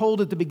that we're told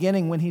at the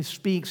beginning when he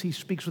speaks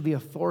with the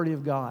authority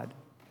of God.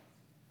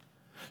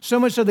 So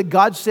much so that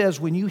God says,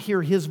 when you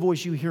hear his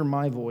voice, you hear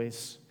my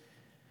voice.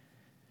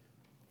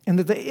 And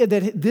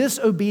that this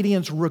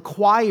obedience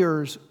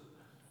requires,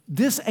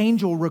 this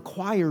angel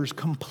requires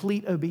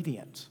complete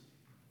obedience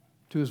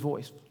to his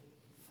voice.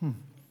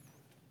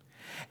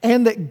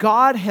 And that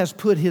God has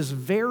put his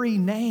very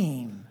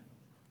name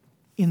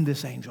in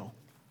this angel.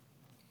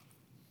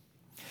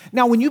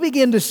 Now, when you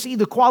begin to see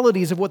the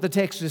qualities of what the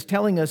text is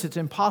telling us, it's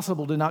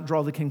impossible to not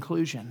draw the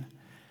conclusion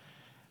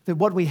that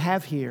what we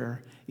have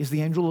here is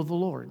the angel of the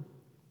Lord.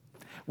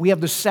 We have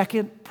the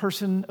second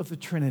person of the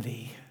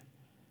Trinity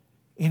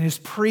in his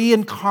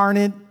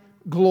pre-incarnate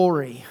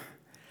glory,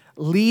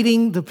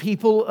 leading the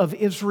people of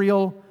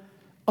Israel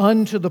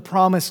unto the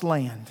promised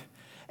land.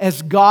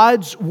 As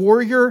God's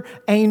warrior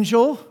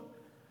angel,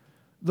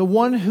 the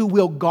one who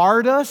will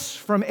guard us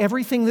from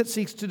everything that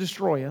seeks to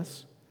destroy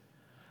us,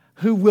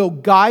 who will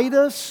guide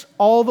us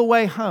all the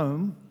way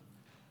home,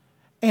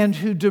 and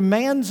who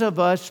demands of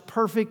us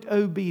perfect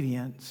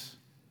obedience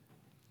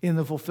in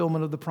the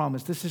fulfillment of the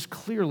promise. This is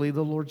clearly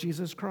the Lord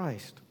Jesus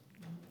Christ.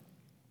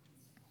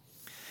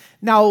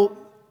 Now,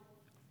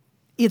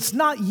 it's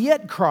not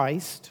yet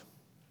Christ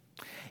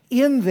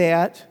in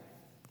that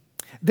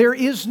there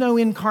is no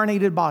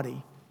incarnated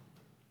body.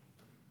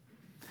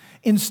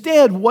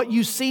 Instead, what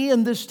you see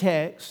in this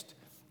text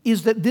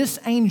is that this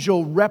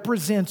angel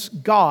represents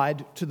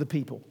God to the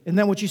people. Isn't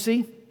that what you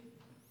see?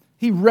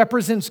 He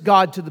represents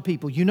God to the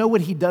people. You know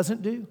what he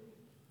doesn't do?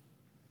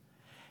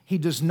 he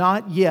does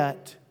not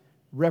yet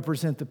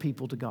represent the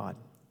people to God.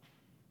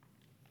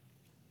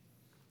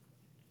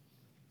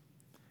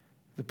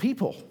 The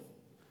people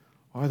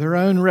are their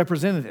own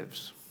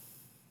representatives.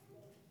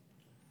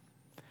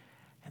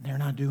 And they're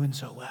not doing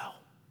so well.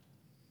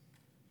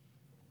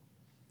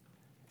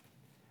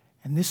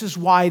 And this is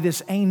why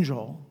this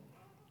angel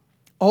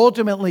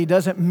ultimately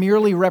doesn't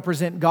merely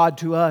represent God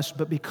to us,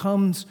 but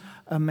becomes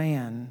a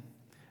man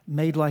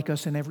made like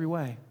us in every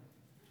way,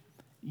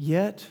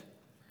 yet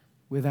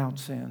without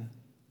sin.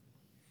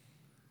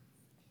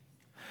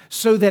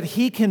 So that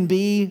he can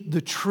be the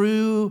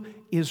true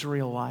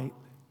Israelite.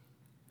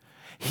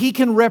 He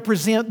can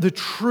represent the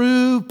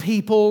true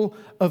people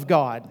of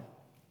God.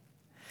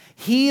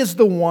 He is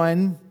the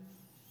one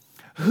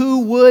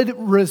who would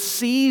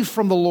receive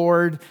from the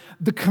Lord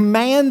the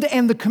command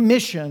and the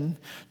commission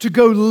to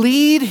go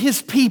lead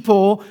his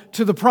people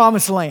to the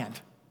promised land.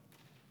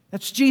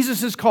 That's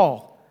Jesus'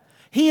 call.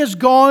 He has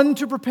gone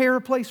to prepare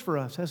a place for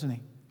us, hasn't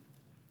he?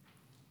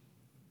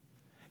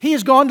 He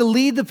has gone to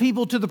lead the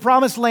people to the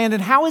promised land.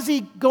 And how is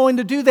he going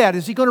to do that?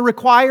 Is he going to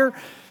require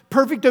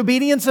perfect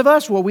obedience of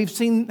us? Well, we've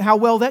seen how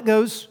well that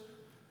goes.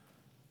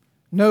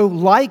 No,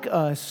 like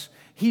us,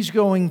 he's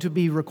going to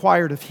be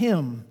required of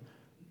him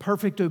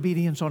perfect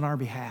obedience on our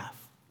behalf.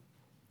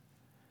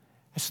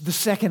 That's the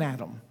second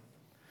Adam,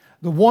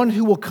 the one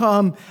who will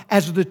come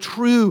as the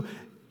true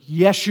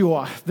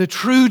Yeshua, the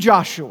true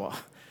Joshua,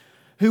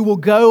 who will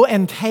go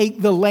and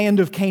take the land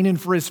of Canaan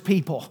for his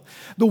people,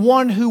 the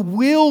one who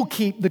will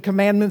keep the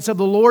commandments of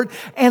the Lord,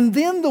 and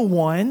then the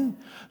one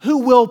who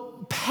will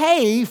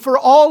pay for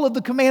all of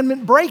the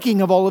commandment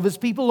breaking of all of his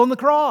people on the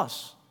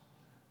cross.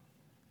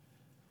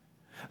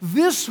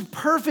 This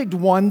perfect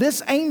one,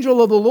 this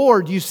angel of the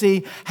Lord, you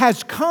see,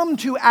 has come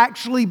to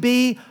actually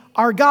be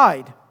our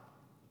guide.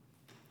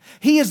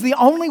 He is the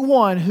only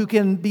one who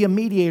can be a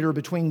mediator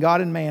between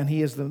God and man.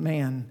 He is the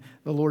man,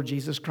 the Lord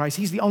Jesus Christ.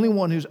 He's the only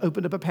one who's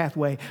opened up a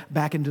pathway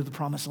back into the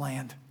promised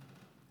land.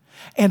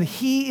 And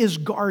he is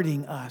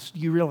guarding us.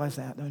 You realize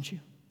that, don't you?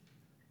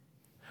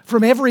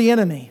 From every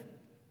enemy.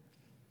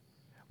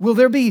 Will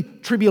there be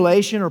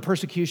tribulation or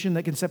persecution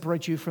that can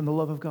separate you from the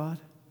love of God?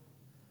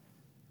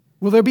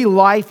 Will there be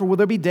life or will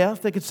there be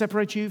death that could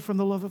separate you from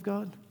the love of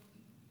God?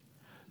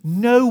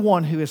 No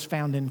one who is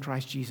found in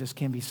Christ Jesus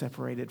can be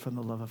separated from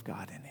the love of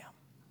God in him.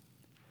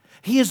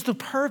 He is the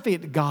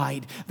perfect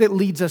guide that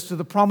leads us to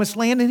the promised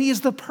land, and he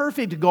is the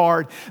perfect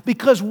guard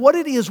because what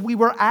it is we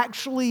were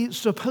actually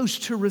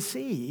supposed to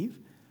receive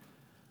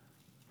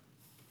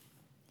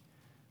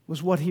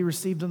was what he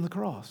received on the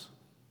cross.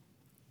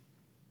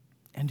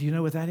 And do you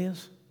know what that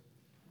is?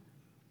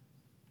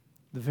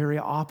 The very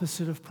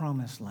opposite of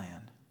promised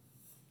land.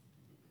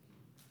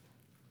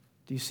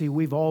 Do you see,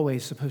 we've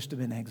always supposed to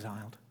have been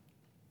exiled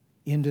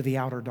into the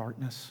outer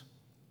darkness,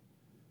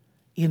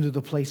 into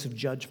the place of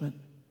judgment.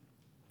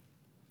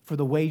 For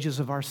the wages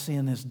of our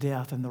sin is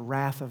death, and the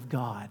wrath of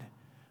God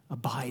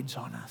abides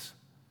on us.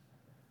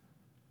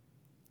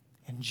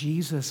 And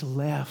Jesus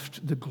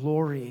left the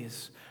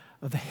glories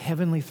of the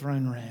heavenly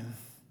throne room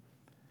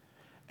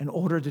in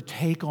order to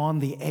take on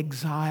the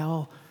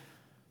exile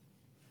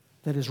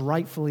that is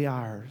rightfully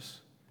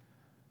ours,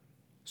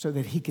 so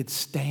that he could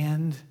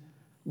stand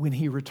when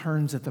he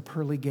returns at the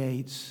pearly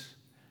gates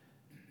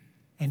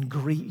and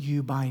greet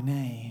you by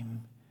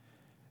name,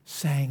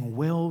 saying,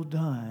 "Well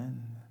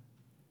done,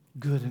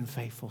 good and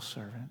faithful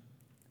servant.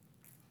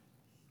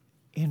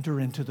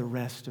 Enter into the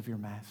rest of your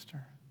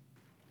master."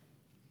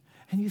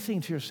 And you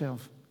think to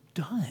yourself,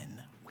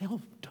 done?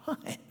 Well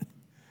done.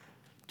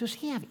 Does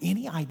he have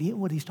any idea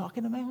what he's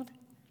talking about?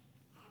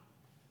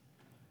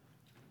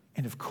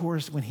 And of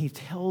course, when he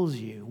tells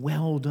you,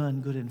 "Well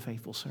done, good and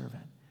faithful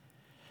servant,"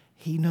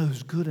 he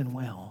knows good and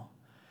well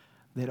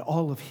that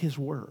all of his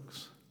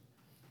works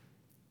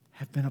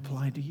have been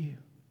applied to you.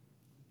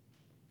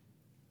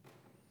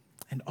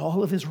 And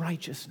all of his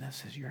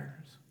righteousness is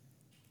yours.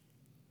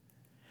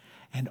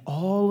 And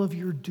all of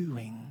your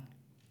doing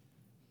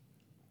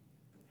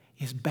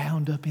is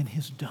bound up in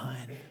his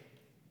done.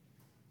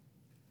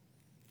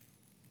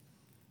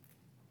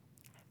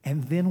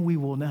 And then we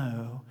will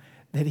know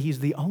that he's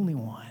the only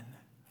one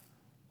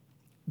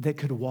that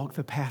could walk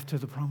the path to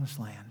the promised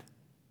land.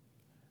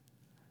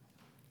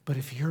 But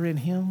if you're in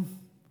him,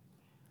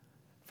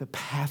 the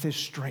path is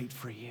straight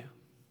for you.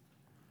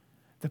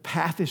 The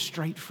path is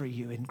straight for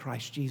you in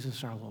Christ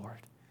Jesus our Lord.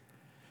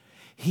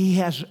 He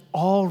has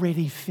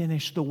already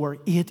finished the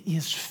work. It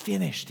is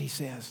finished, he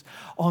says,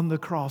 on the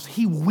cross.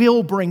 He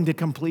will bring to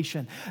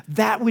completion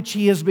that which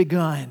he has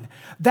begun.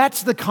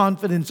 That's the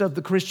confidence of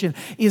the Christian,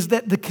 is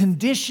that the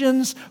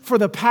conditions for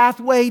the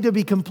pathway to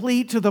be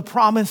complete, to the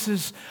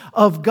promises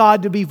of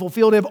God to be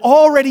fulfilled, have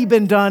already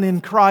been done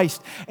in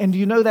Christ. And do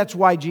you know that's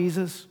why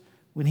Jesus,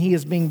 when he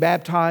is being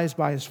baptized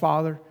by his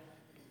Father,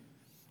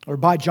 or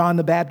by John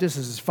the Baptist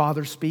as his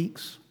Father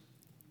speaks,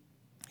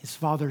 his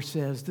Father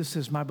says, "This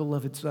is my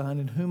beloved Son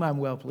in whom I'm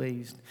well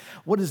pleased."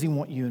 What does he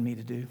want you and me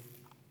to do?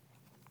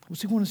 What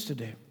does he want us to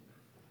do?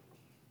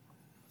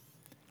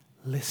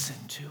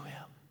 Listen to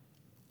him.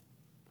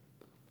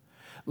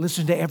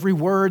 Listen to every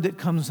word that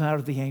comes out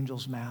of the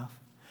angel's mouth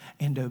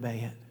and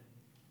obey it.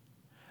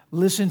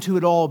 Listen to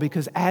it all,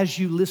 because as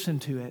you listen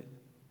to it,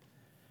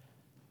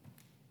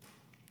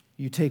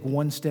 you take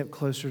one step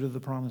closer to the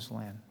promised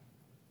land.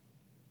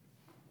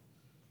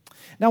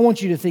 Now, I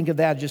want you to think of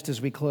that just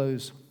as we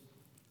close.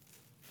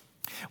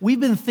 We've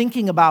been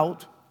thinking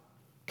about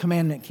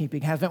commandment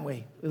keeping, haven't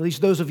we? At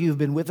least those of you who've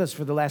been with us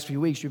for the last few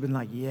weeks, you've been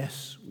like,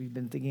 yes, we've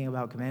been thinking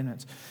about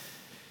commandments.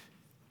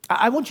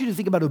 I want you to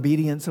think about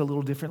obedience a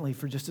little differently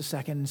for just a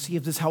second and see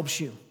if this helps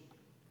you,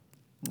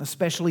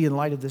 especially in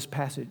light of this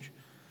passage.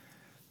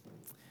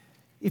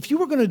 If you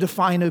were going to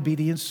define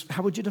obedience,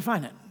 how would you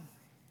define it?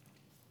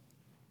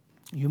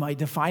 You might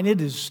define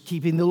it as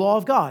keeping the law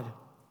of God.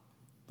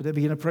 Would that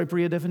be an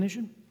appropriate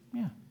definition?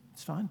 Yeah,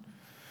 it's fine.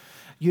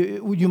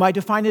 You might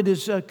define it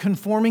as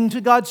conforming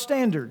to God's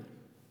standard.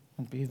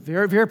 That'd be a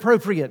very, very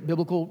appropriate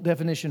biblical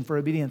definition for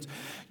obedience.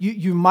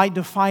 You might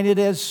define it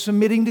as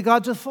submitting to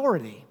God's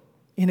authority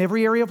in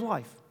every area of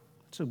life.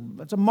 So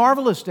that's a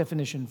marvelous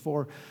definition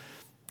for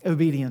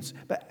obedience.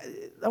 But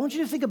I want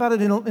you to think about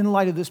it in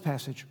light of this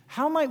passage.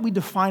 How might we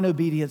define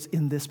obedience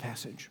in this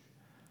passage?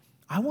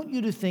 I want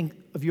you to think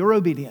of your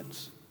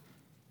obedience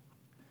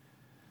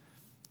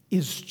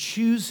is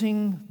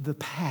choosing the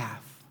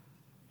path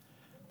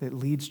that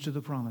leads to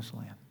the promised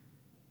land.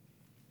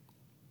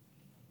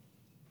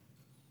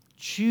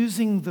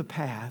 Choosing the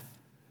path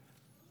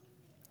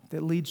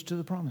that leads to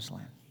the promised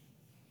land.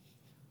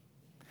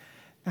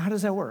 Now, how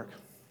does that work?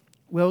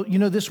 Well, you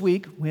know, this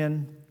week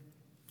when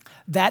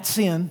that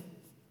sin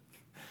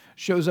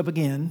shows up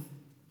again,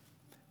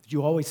 that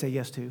you always say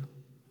yes to,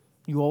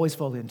 you always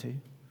fall into,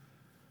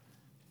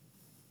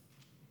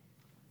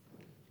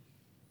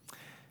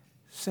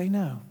 say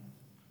no.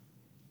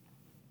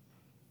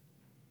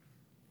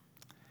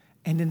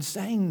 And in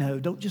saying no,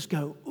 don't just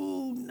go,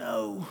 ooh,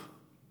 no.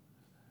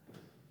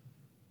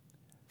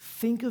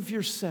 Think of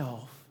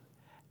yourself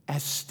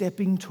as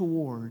stepping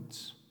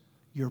towards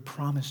your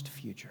promised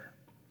future.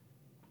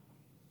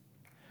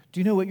 Do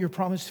you know what your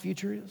promised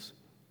future is?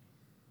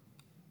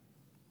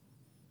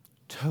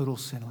 Total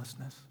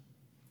sinlessness.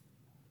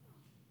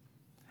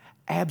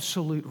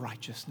 Absolute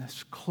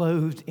righteousness,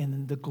 clothed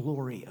in the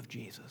glory of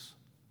Jesus.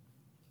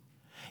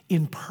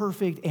 In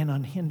perfect and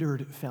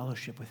unhindered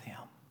fellowship with Him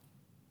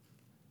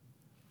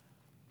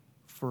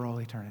for all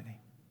eternity.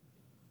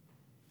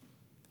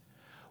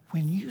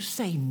 When you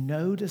say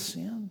no to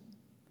sin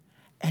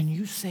and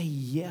you say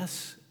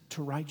yes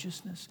to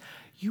righteousness,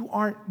 you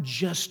aren't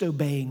just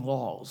obeying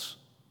laws.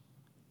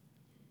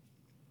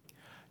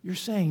 You're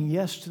saying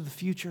yes to the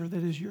future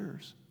that is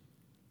yours.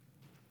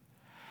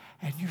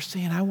 And you're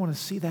saying, I want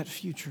to see that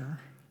future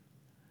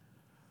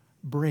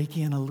break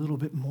in a little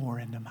bit more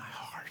into my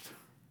heart.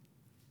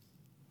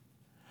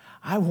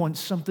 I want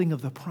something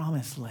of the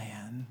promised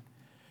land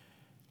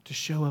to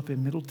show up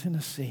in Middle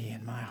Tennessee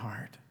in my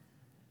heart.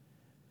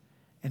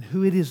 And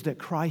who it is that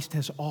Christ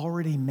has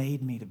already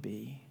made me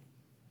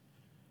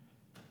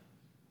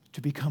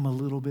to become a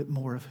little bit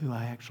more of who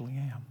I actually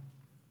am.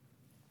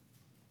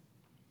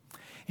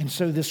 And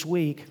so this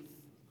week,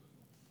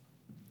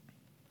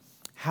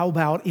 how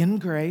about in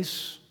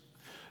grace,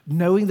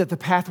 knowing that the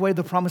pathway of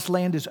the promised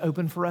land is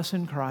open for us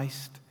in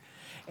Christ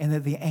and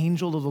that the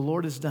angel of the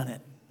Lord has done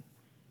it?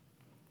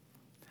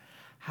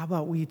 How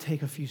about we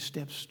take a few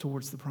steps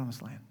towards the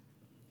promised land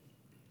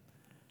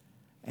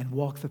and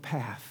walk the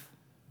path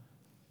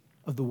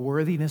of the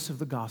worthiness of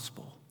the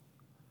gospel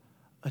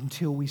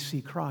until we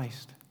see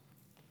Christ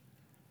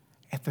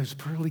at those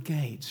pearly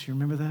gates. You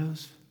remember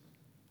those?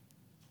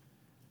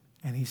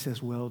 And He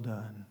says, well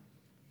done.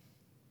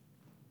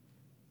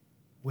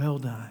 Well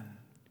done,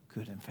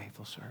 good and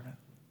faithful servant.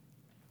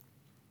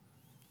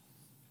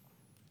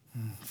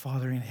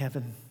 Father in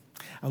heaven,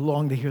 I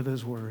long to hear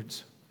those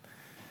words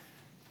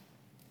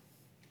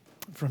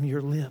from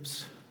your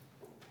lips.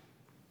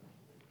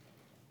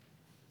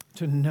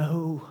 To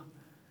know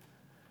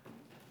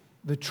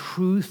the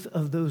truth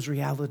of those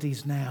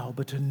realities now,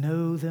 but to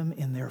know them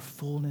in their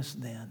fullness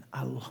then.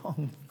 I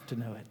long to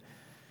know it.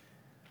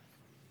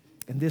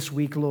 And this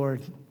week,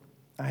 Lord,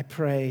 I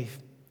pray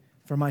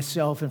for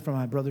myself and for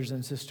my brothers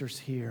and sisters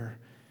here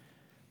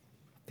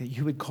that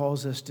you would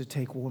cause us to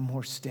take one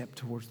more step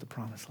towards the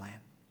promised land,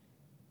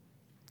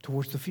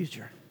 towards the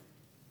future.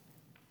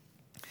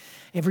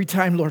 Every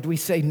time, Lord, we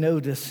say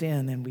no to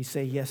sin and we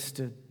say yes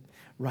to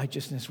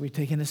righteousness, we've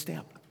taken a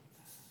step.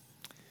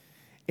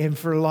 And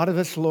for a lot of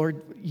us,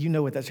 Lord, you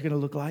know what that's going to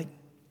look like.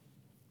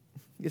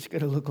 It's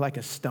going to look like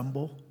a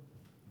stumble.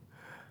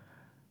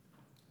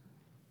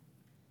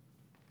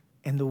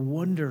 And the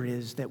wonder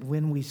is that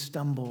when we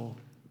stumble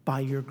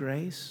by your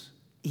grace,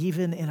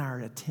 even in our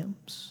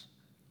attempts,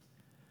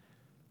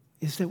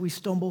 is that we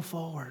stumble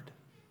forward.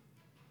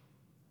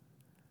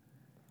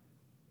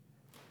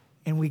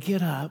 And we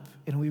get up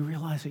and we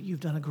realize that you've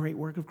done a great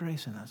work of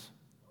grace in us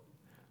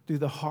through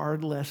the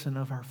hard lesson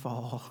of our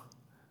fall.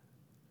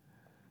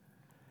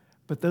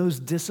 But those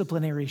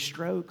disciplinary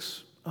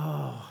strokes,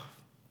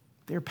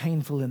 they're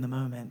painful in the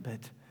moment, but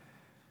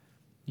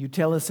You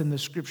tell us in the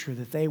scripture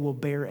that they will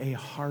bear a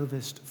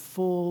harvest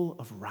full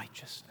of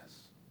righteousness.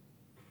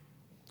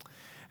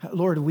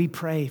 Lord, we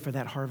pray for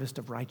that harvest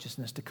of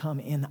righteousness to come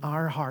in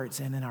our hearts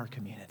and in our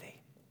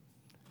community.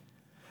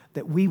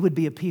 That we would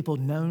be a people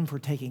known for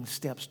taking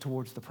steps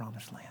towards the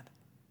promised land.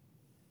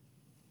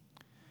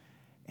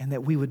 And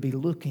that we would be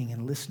looking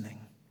and listening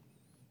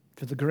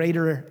to the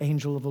greater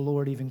angel of the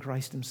Lord, even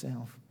Christ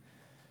himself.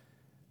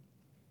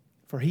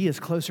 For he is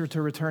closer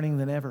to returning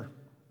than ever,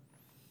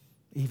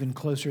 even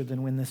closer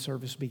than when this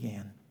service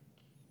began.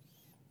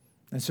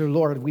 And so,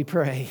 Lord, we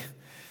pray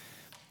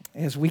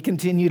as we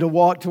continue to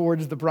walk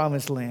towards the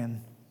promised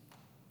land,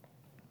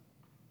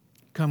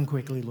 come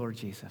quickly, Lord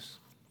Jesus.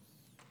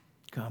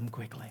 Come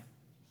quickly.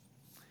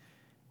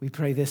 We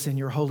pray this in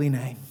your holy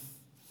name.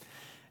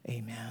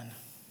 Amen.